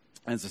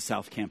as a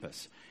South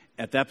Campus.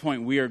 At that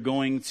point, we are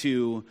going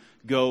to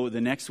go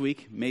the next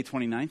week, May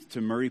 29th,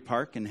 to Murray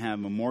Park and have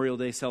Memorial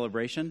Day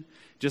celebration.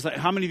 Just like,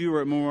 how many of you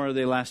were at Memorial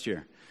Day last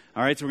year?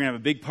 All right, so we're going to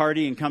have a big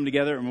party and come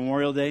together at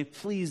Memorial Day.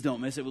 Please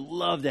don't miss it. We'd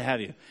love to have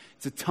you.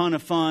 It's a ton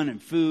of fun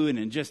and food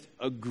and just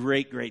a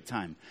great, great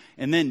time.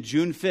 And then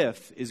June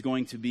 5th is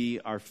going to be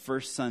our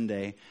first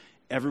Sunday,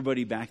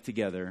 everybody back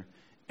together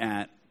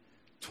at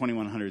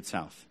 2100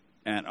 South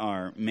at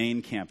our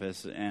main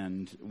campus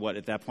and what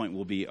at that point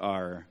will be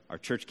our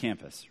church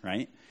campus,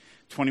 right?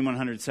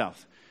 2100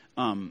 South.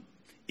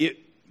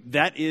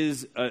 That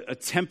is a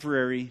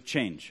temporary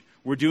change.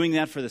 We're doing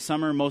that for the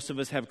summer. Most of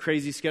us have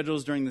crazy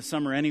schedules during the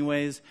summer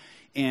anyways,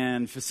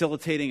 and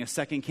facilitating a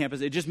second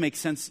campus, it just makes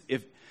sense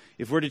if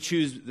we're to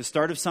choose the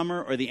start of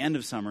summer or the end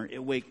of summer,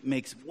 it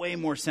makes way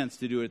more sense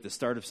to do it at the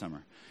start of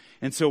summer.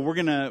 And so we're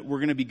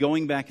gonna be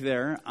going back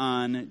there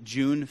on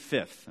June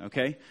 5th,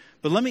 okay?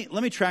 But let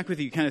me track with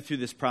you kind of through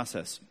this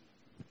process.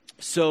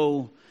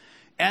 So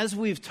as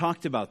we've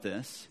talked about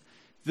this,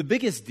 the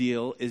biggest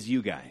deal is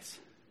you guys.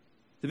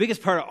 The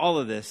biggest part of all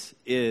of this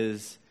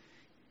is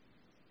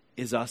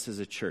us as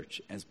a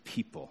church, as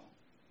people,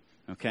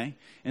 okay?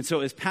 And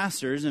so as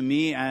pastors, and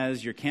me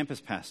as your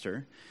campus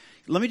pastor,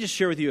 let me just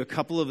share with you a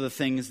couple of the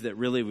things that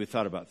really we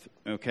thought about,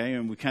 okay?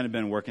 And we've kind of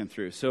been working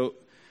through. So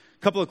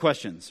a couple of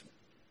questions.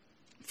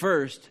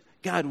 First,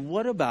 God,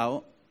 what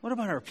about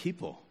our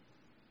people?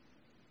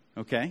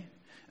 Okay?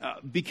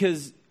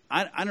 Because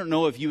I don't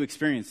know if you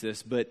experience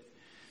this, but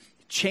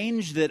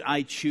change that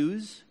I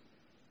choose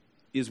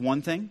is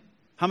one thing.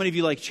 How many of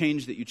you like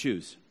change that you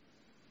choose?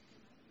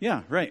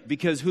 Yeah, right.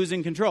 Because who's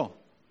in control?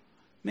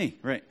 Me,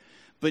 right.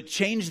 But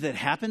change that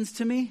happens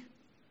to me,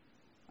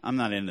 I'm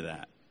not into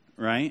that,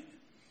 right?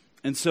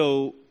 And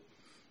so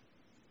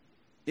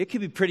it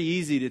could be pretty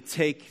easy to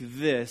take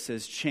this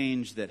as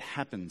change that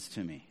happens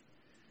to me,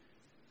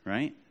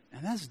 right?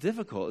 And that's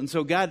difficult. And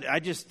so God, I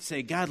just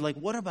say, God, like,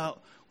 what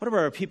about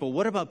our people?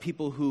 What about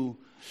people who,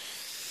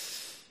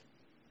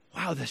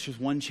 wow, that's just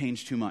one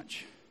change too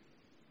much?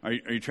 Are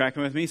you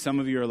tracking with me? Some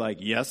of you are like,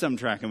 yes, I'm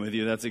tracking with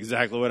you. That's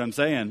exactly what I'm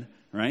saying,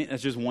 right?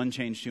 That's just one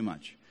change too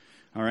much,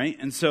 all right?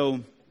 And so,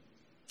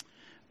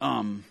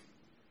 man,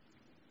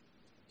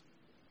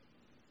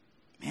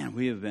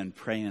 we have been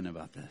praying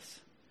about this.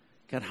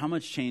 God, how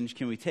much change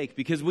can we take?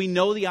 Because we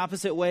know the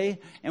opposite way,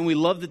 and we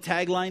love the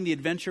tagline, the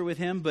adventure with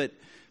him, but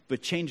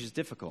change is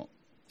difficult,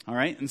 all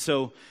right? And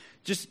so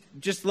just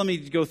let me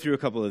go through a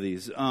couple of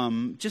these.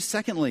 Just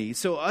secondly,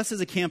 so us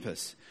as a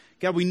campus,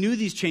 God, we knew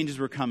these changes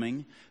were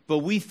coming, but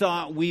we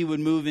thought we would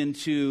move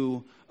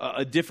into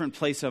a different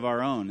place of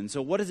our own. And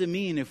so what does it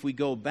mean if we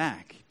go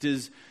back?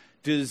 Does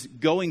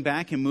going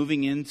back and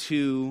moving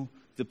into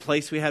the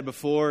place we had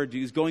before,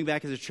 does going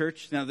back as a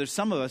church? Now, there's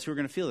some of us who are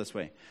going to feel this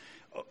way.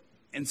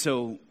 And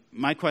so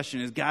my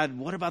question is, God,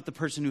 what about the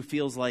person who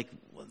feels like,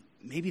 well,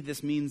 maybe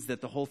this means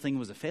that the whole thing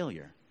was a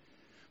failure?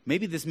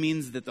 Maybe this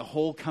means that the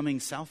whole coming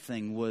south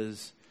thing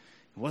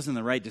wasn't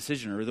the right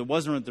decision, or there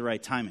wasn't the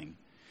right timing.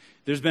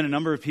 There's been a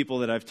number of people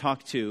that I've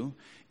talked to,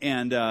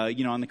 and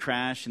on the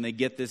crash, and they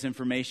get this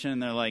information,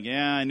 and they're like,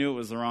 yeah, I knew it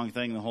was the wrong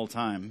thing the whole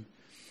time.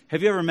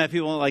 Have you ever met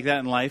people like that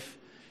in life?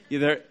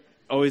 They're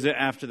always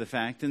after the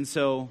fact. And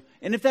so,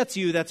 and if that's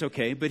you, that's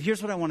okay. But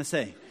here's what I want to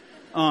say.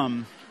 I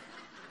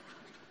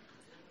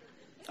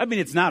mean,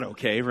 it's not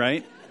okay,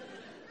 right?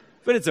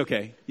 But it's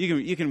okay.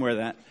 You can wear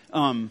that.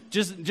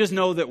 Just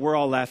know that we're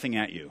all laughing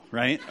at you,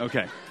 right?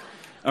 Okay.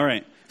 All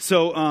right.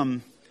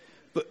 So,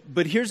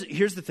 but here's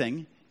the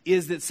thing,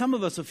 is that some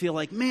of us will feel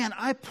like, man,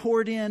 I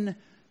poured in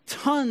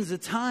tons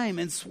of time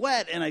and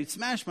sweat, and I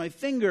smashed my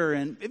finger,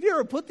 and have you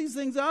ever put these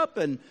things up?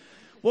 And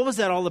what was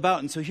that all about?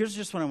 And so here's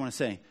just what I want to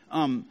say.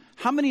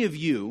 How many of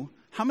you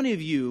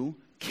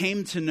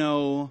came to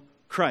know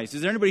Christ?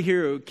 Is there anybody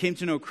here who came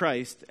to know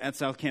Christ at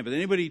South Campus?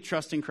 Anybody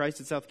trusting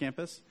Christ at South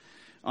Campus?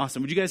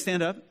 Awesome. Would you guys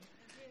stand up?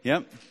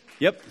 Yep.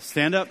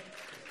 Stand up.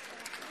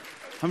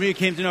 How many of you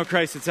came to know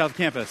Christ at South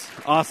Campus?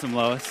 Awesome,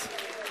 Lois.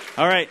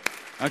 All right.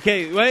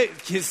 Okay, wait.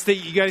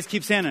 You guys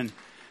keep standing.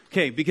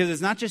 Okay, because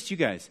it's not just you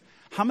guys.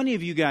 How many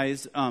of you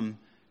guys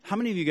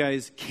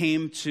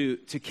came to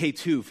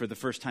K2 for the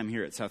first time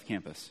here at South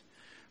Campus?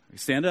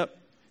 Stand up.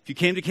 If you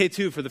came to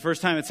K2 for the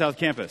first time at South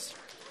Campus.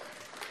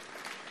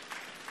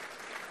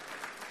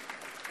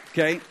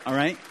 Okay, all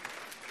right.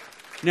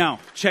 Now,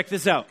 check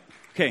this out.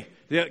 Okay,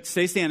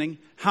 stay standing.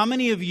 How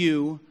many of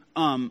you,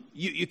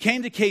 you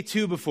came to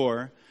K2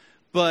 before,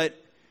 but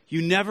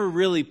you never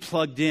really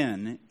plugged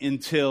in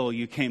until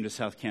you came to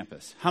South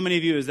Campus? How many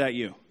of you is that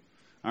you?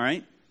 All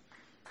right.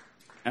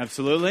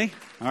 Absolutely.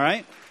 All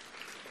right.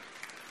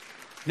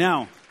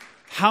 Now,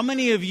 how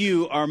many of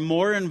you are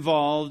more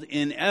involved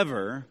in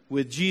ever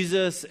with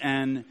Jesus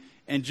and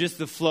just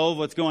the flow of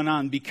what's going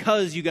on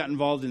because you got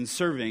involved in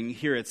serving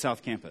here at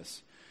South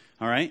Campus?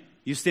 All right?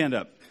 You stand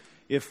up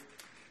if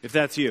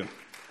that's you.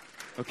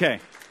 Okay.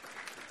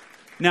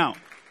 Now,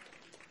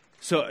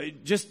 so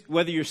just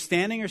whether you're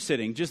standing or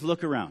sitting, just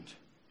look around.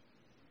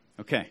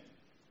 Okay.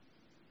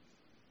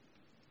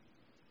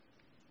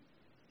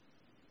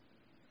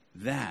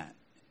 That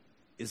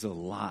is a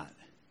lot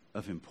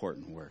of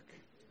important work,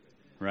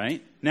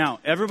 right? Now,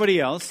 everybody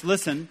else,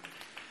 listen.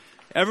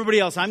 Everybody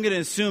else, I'm going to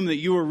assume that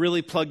you were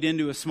really plugged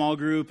into a small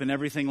group and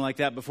everything like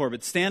that before,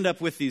 but stand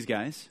up with these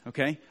guys,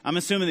 okay? I'm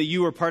assuming that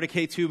you were part of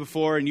K2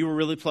 before and you were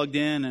really plugged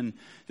in, and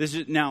this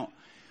is now.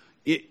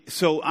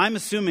 So I'm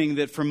assuming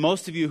that for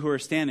most of you who are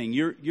standing,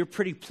 you're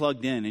pretty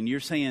plugged in, and you're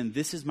saying,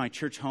 this is my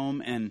church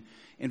home,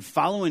 and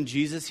following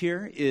Jesus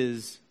here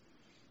is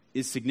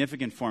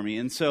significant for me.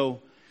 And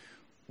so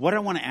what I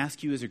want to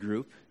ask you as a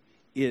group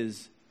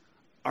is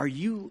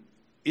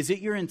it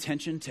your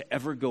intention to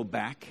ever go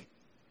back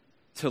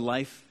to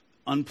life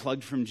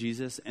unplugged from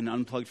Jesus and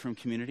unplugged from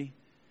community?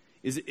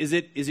 Is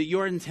it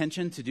your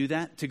intention to do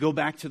that, to go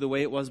back to the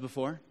way it was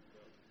before?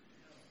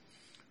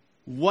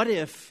 What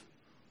if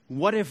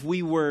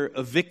we were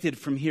evicted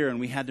from here and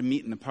we had to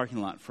meet in the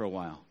parking lot for a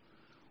while?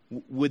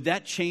 Would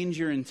that change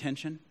your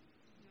intention?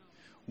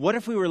 What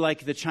if we were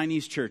like the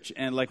Chinese church,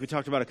 and like we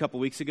talked about a couple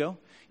weeks ago,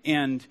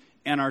 and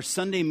our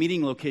Sunday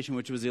meeting location,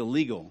 which was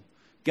illegal,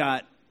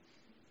 got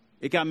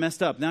it got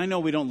messed up. Now, I know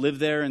we don't live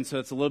there, and so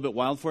it's a little bit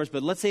wild for us,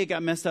 but let's say it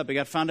got messed up, it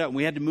got found out, and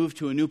we had to move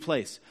to a new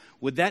place.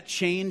 Would that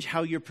change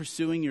how you're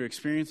pursuing your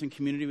experience and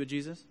community with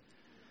Jesus?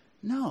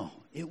 No,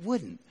 it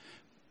wouldn't.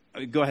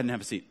 Go ahead and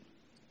have a seat.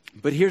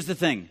 But here's the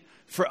thing.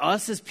 For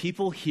us as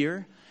people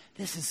here,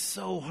 this is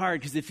so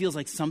hard because it feels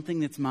like something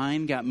that's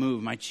mine got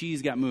moved. My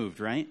cheese got moved,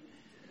 right?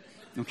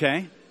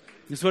 Okay?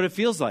 That's what it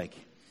feels like.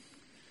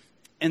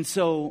 And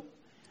so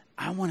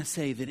I want to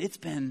say that it's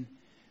been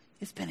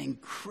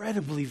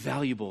incredibly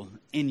valuable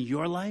in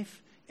your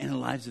life and the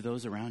lives of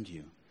those around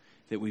you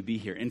that we be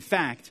here. In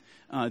fact,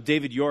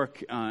 David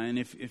York, and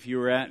if you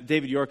were at,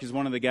 David York is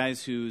one of the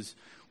guys who's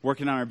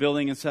working on our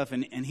building and stuff,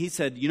 and he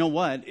said, you know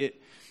what,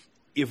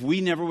 if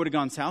we never would have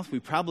gone south, we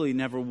probably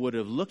never would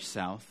have looked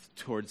south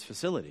towards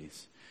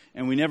facilities.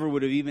 And we never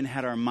would have even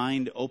had our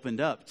mind opened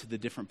up to the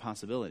different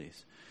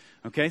possibilities.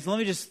 Okay, so let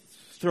me just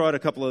throw out a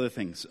couple other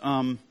things.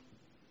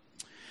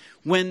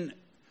 When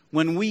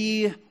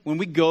we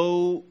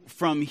go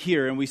from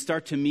here and we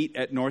start to meet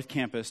at North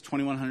Campus,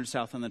 2100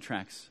 South on the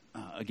tracks,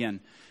 again,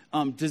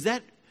 does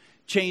that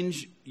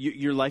change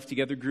your Life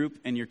Together group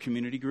and your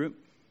community group?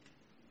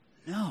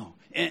 No.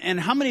 And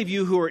how many of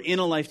you who are in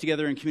a Life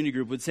Together and community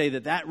group would say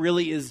that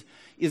really is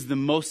the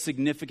most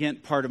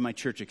significant part of my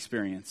church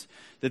experience?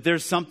 That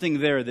there's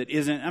something there that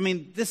isn't, I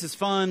mean, this is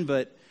fun,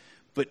 but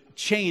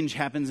change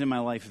happens in my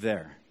life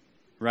there,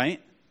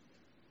 right?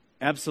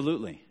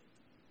 Absolutely.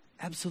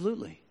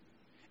 Absolutely.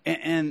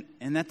 And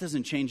that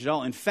doesn't change at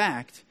all. In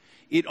fact,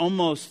 it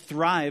almost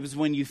thrives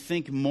when you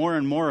think more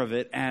and more of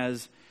it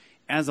as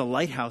a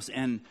lighthouse.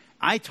 And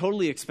I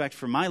totally expect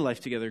for my Life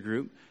Together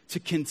group to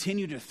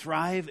continue to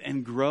thrive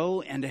and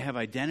grow and to have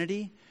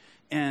identity.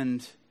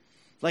 And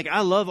like,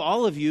 I love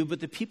all of you, but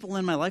the people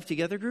in my Life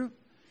Together group,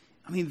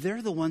 I mean,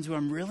 they're the ones who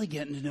I'm really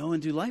getting to know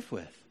and do life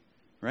with,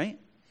 right?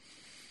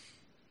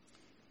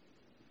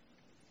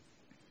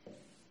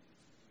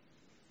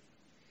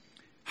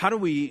 How do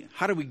we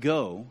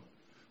go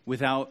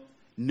without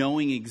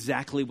knowing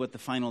exactly what the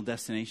final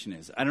destination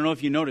is? I don't know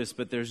if you noticed,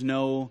 but there's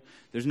no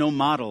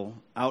model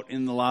out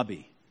in the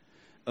lobby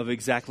of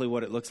exactly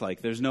what it looks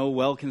like. There's no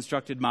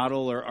well-constructed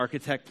model or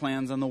architect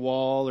plans on the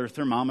wall or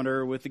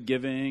thermometer with the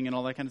giving and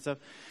all that kind of stuff.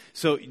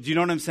 So do you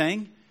know what I'm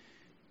saying?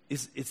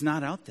 It's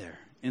not out there.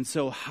 And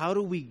so how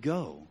do we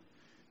go?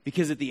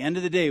 Because at the end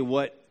of the day,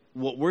 what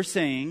we're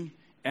saying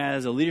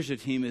as a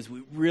leadership team is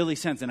we really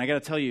sense, and I got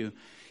to tell you,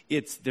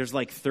 there's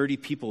like 30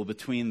 people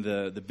between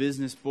the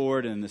business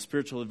board and the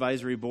spiritual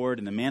advisory board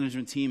and the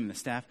management team and the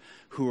staff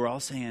who are all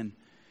saying,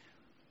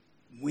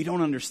 we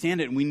don't understand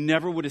it, and we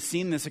never would have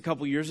seen this a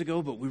couple years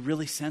ago, but we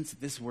really sense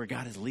that this is where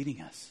God is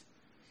leading us.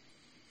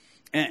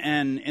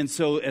 And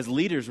so as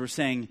leaders, we're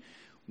saying,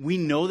 we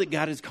know that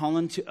God is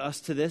calling us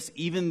to this,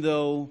 even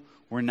though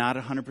we're not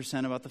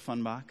 100% about the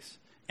fun box,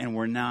 and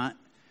we're not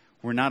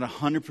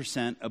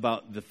 100%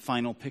 about the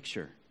final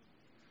picture.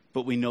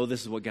 But we know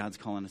this is what God's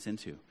calling us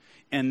into.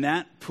 And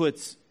that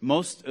puts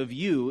most of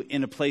you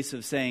in a place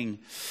of saying,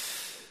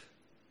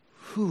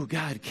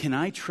 God, can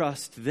I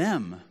trust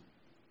them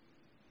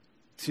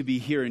to be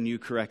hearing you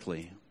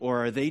correctly?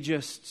 Or are they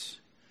just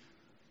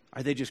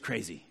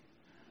crazy?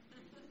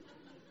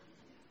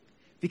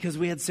 Because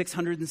we had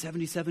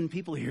 677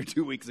 people here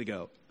 2 weeks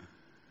ago.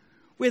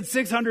 We had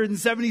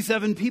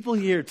 677 people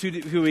here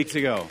two weeks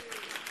ago.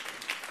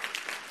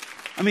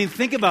 I mean,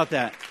 think about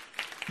that.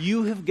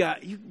 We got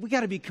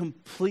to be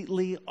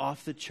completely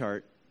off the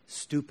chart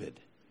stupid,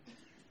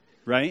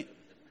 right?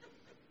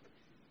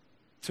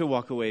 To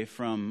walk away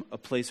from a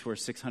place where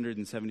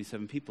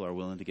 677 people are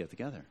willing to get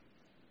together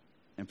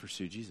and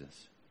pursue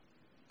Jesus.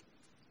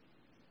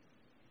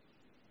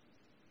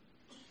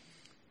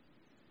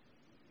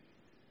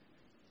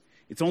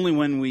 It's only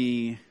when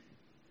we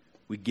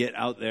get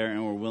out there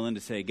and we're willing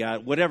to say,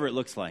 God, whatever it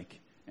looks like,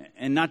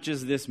 and not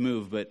just this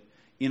move, but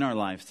in our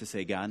lives to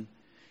say, God,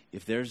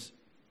 if there's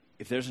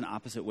an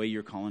opposite way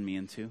you're calling me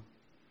into,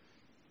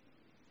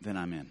 then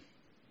I'm in.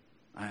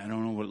 I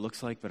don't know what it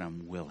looks like, but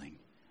I'm willing.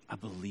 I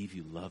believe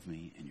you love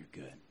me and you're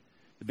good.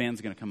 The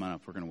band's going to come on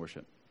up. We're going to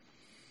worship.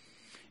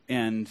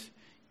 And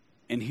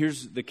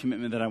here's the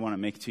commitment that I want to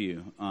make to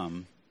you.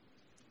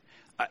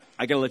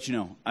 I got to let you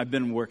know, I've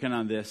been working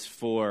on this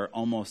for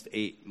almost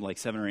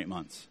 7 or 8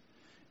 months.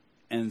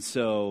 And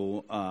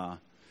so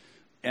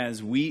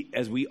as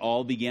we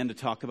all began to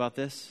talk about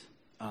this,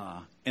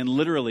 and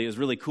literally it was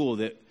really cool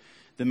that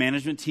the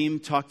management team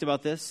talked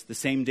about this the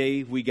same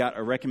day we got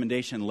a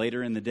recommendation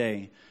later in the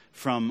day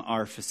from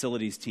our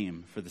facilities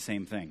team for the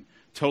same thing.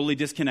 Totally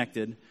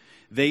disconnected.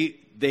 They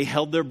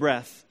held their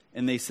breath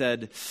and they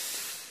said,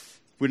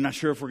 we're not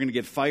sure if we're going to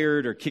get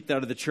fired or kicked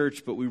out of the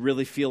church, but we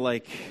really feel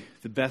like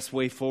the best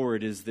way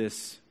forward is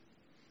this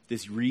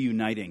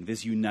reuniting,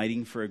 this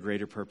uniting for a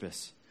greater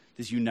purpose,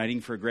 this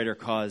uniting for a greater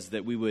cause,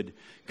 that we would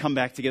come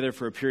back together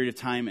for a period of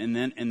time and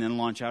then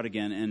launch out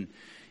again.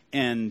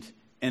 And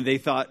they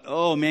thought,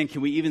 oh man, can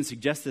we even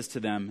suggest this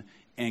to them?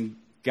 And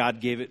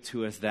God gave it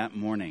to us that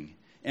morning.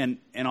 And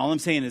all I'm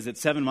saying is that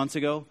 7 months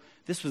ago,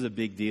 this was a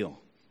big deal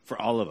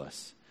for all of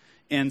us.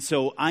 And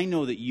so I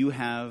know that you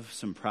have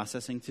some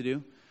processing to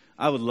do.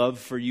 I would love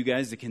for you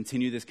guys to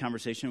continue this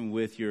conversation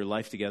with your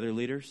Life Together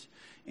leaders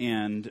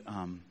and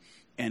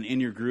in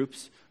your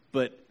groups.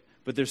 But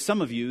there's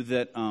some of you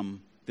that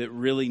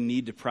really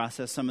need to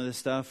process some of this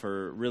stuff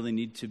or really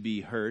need to be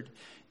heard.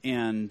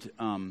 And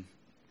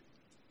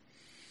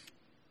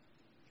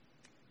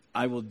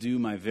I will do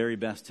my very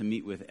best to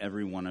meet with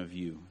every one of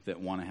you that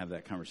want to have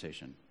that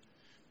conversation.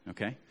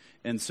 Okay?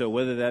 And so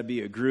whether that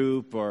be a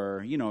group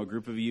or, a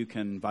group of you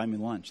can buy me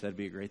lunch, that'd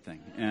be a great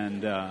thing.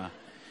 And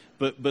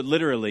but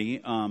literally,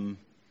 I'll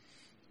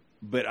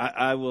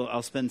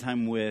spend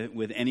time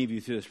with any of you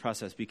through this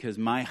process because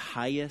my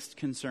highest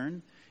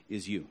concern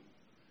is you.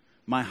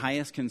 My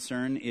highest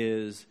concern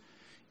is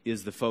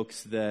the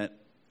folks that,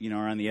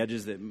 are on the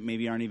edges that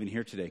maybe aren't even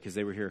here today because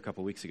they were here a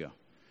couple weeks ago,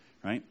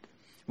 right?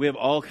 We have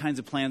all kinds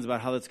of plans about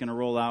how that's going to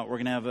roll out. We're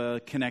going to have a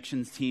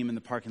connections team in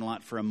the parking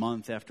lot for a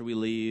month after we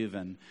leave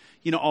and,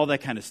 all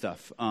that kind of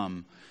stuff.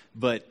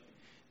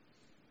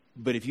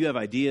 But if you have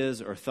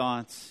ideas or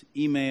thoughts,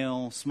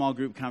 email, small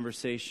group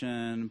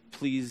conversation,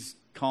 please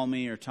call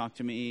me or talk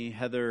to me.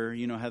 Heather,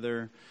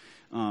 Heather.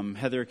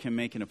 Heather can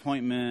make an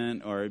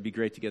appointment, or it'd be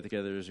great to get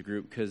together as a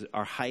group because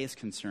our highest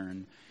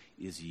concern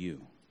is you.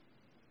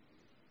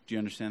 Do you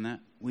understand that?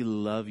 We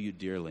love you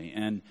dearly.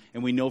 And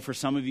we know for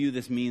some of you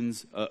this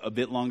means a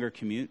bit longer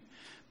commute.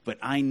 But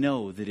I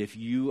know that if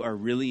you are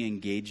really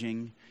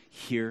engaging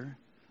here,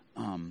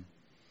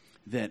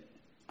 that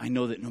I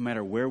know that no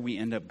matter where we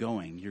end up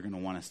going, you're going to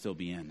want to still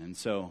be in. And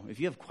so if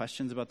you have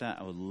questions about that,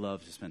 I would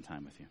love to spend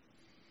time with you.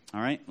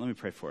 All right? Let me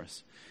pray for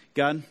us.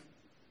 God,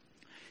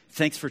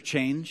 thanks for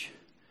change.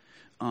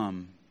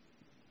 God,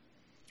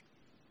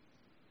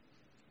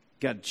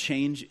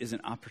 change is an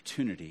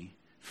opportunity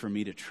for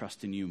me to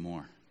trust in you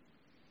more.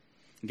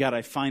 God,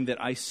 I find that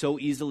I so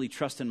easily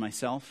trust in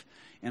myself,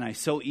 and I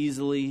so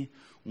easily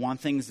want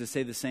things to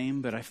stay the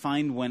same, but I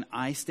find when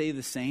I stay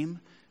the same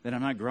that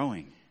I'm not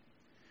growing,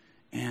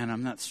 and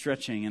I'm not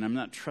stretching, and I'm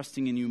not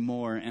trusting in you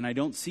more, and I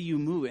don't see you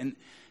move. And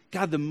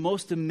God, the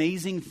most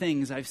amazing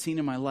things I've seen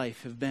in my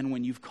life have been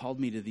when you've called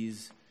me to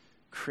these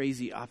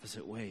crazy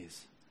opposite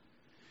ways.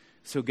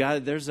 So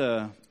God, there's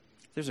a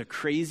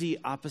crazy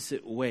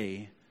opposite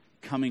way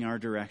coming our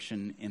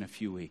direction in a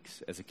few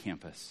weeks as a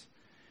campus.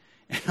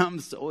 And I'm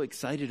so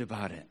excited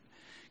about it.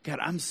 God,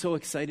 I'm so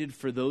excited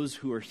for those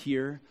who are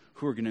here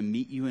who are going to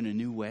meet you in a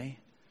new way.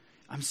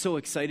 I'm so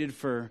excited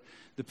for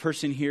the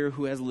person here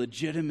who has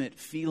legitimate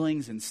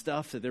feelings and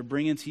stuff that they're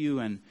bringing to you,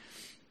 and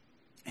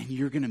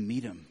you're going to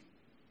meet them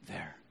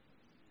there.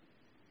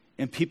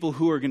 And people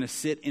who are going to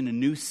sit in a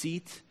new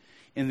seat,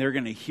 and they're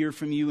going to hear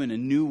from you in a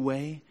new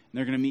way, and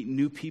they're going to meet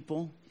new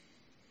people.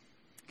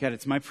 God,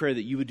 it's my prayer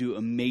that you would do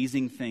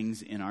amazing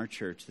things in our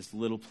church, this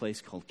little place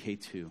called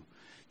K2,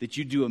 that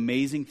you do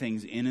amazing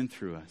things in and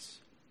through us.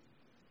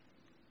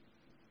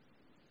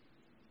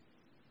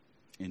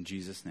 In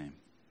Jesus' name,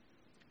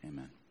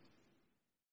 amen.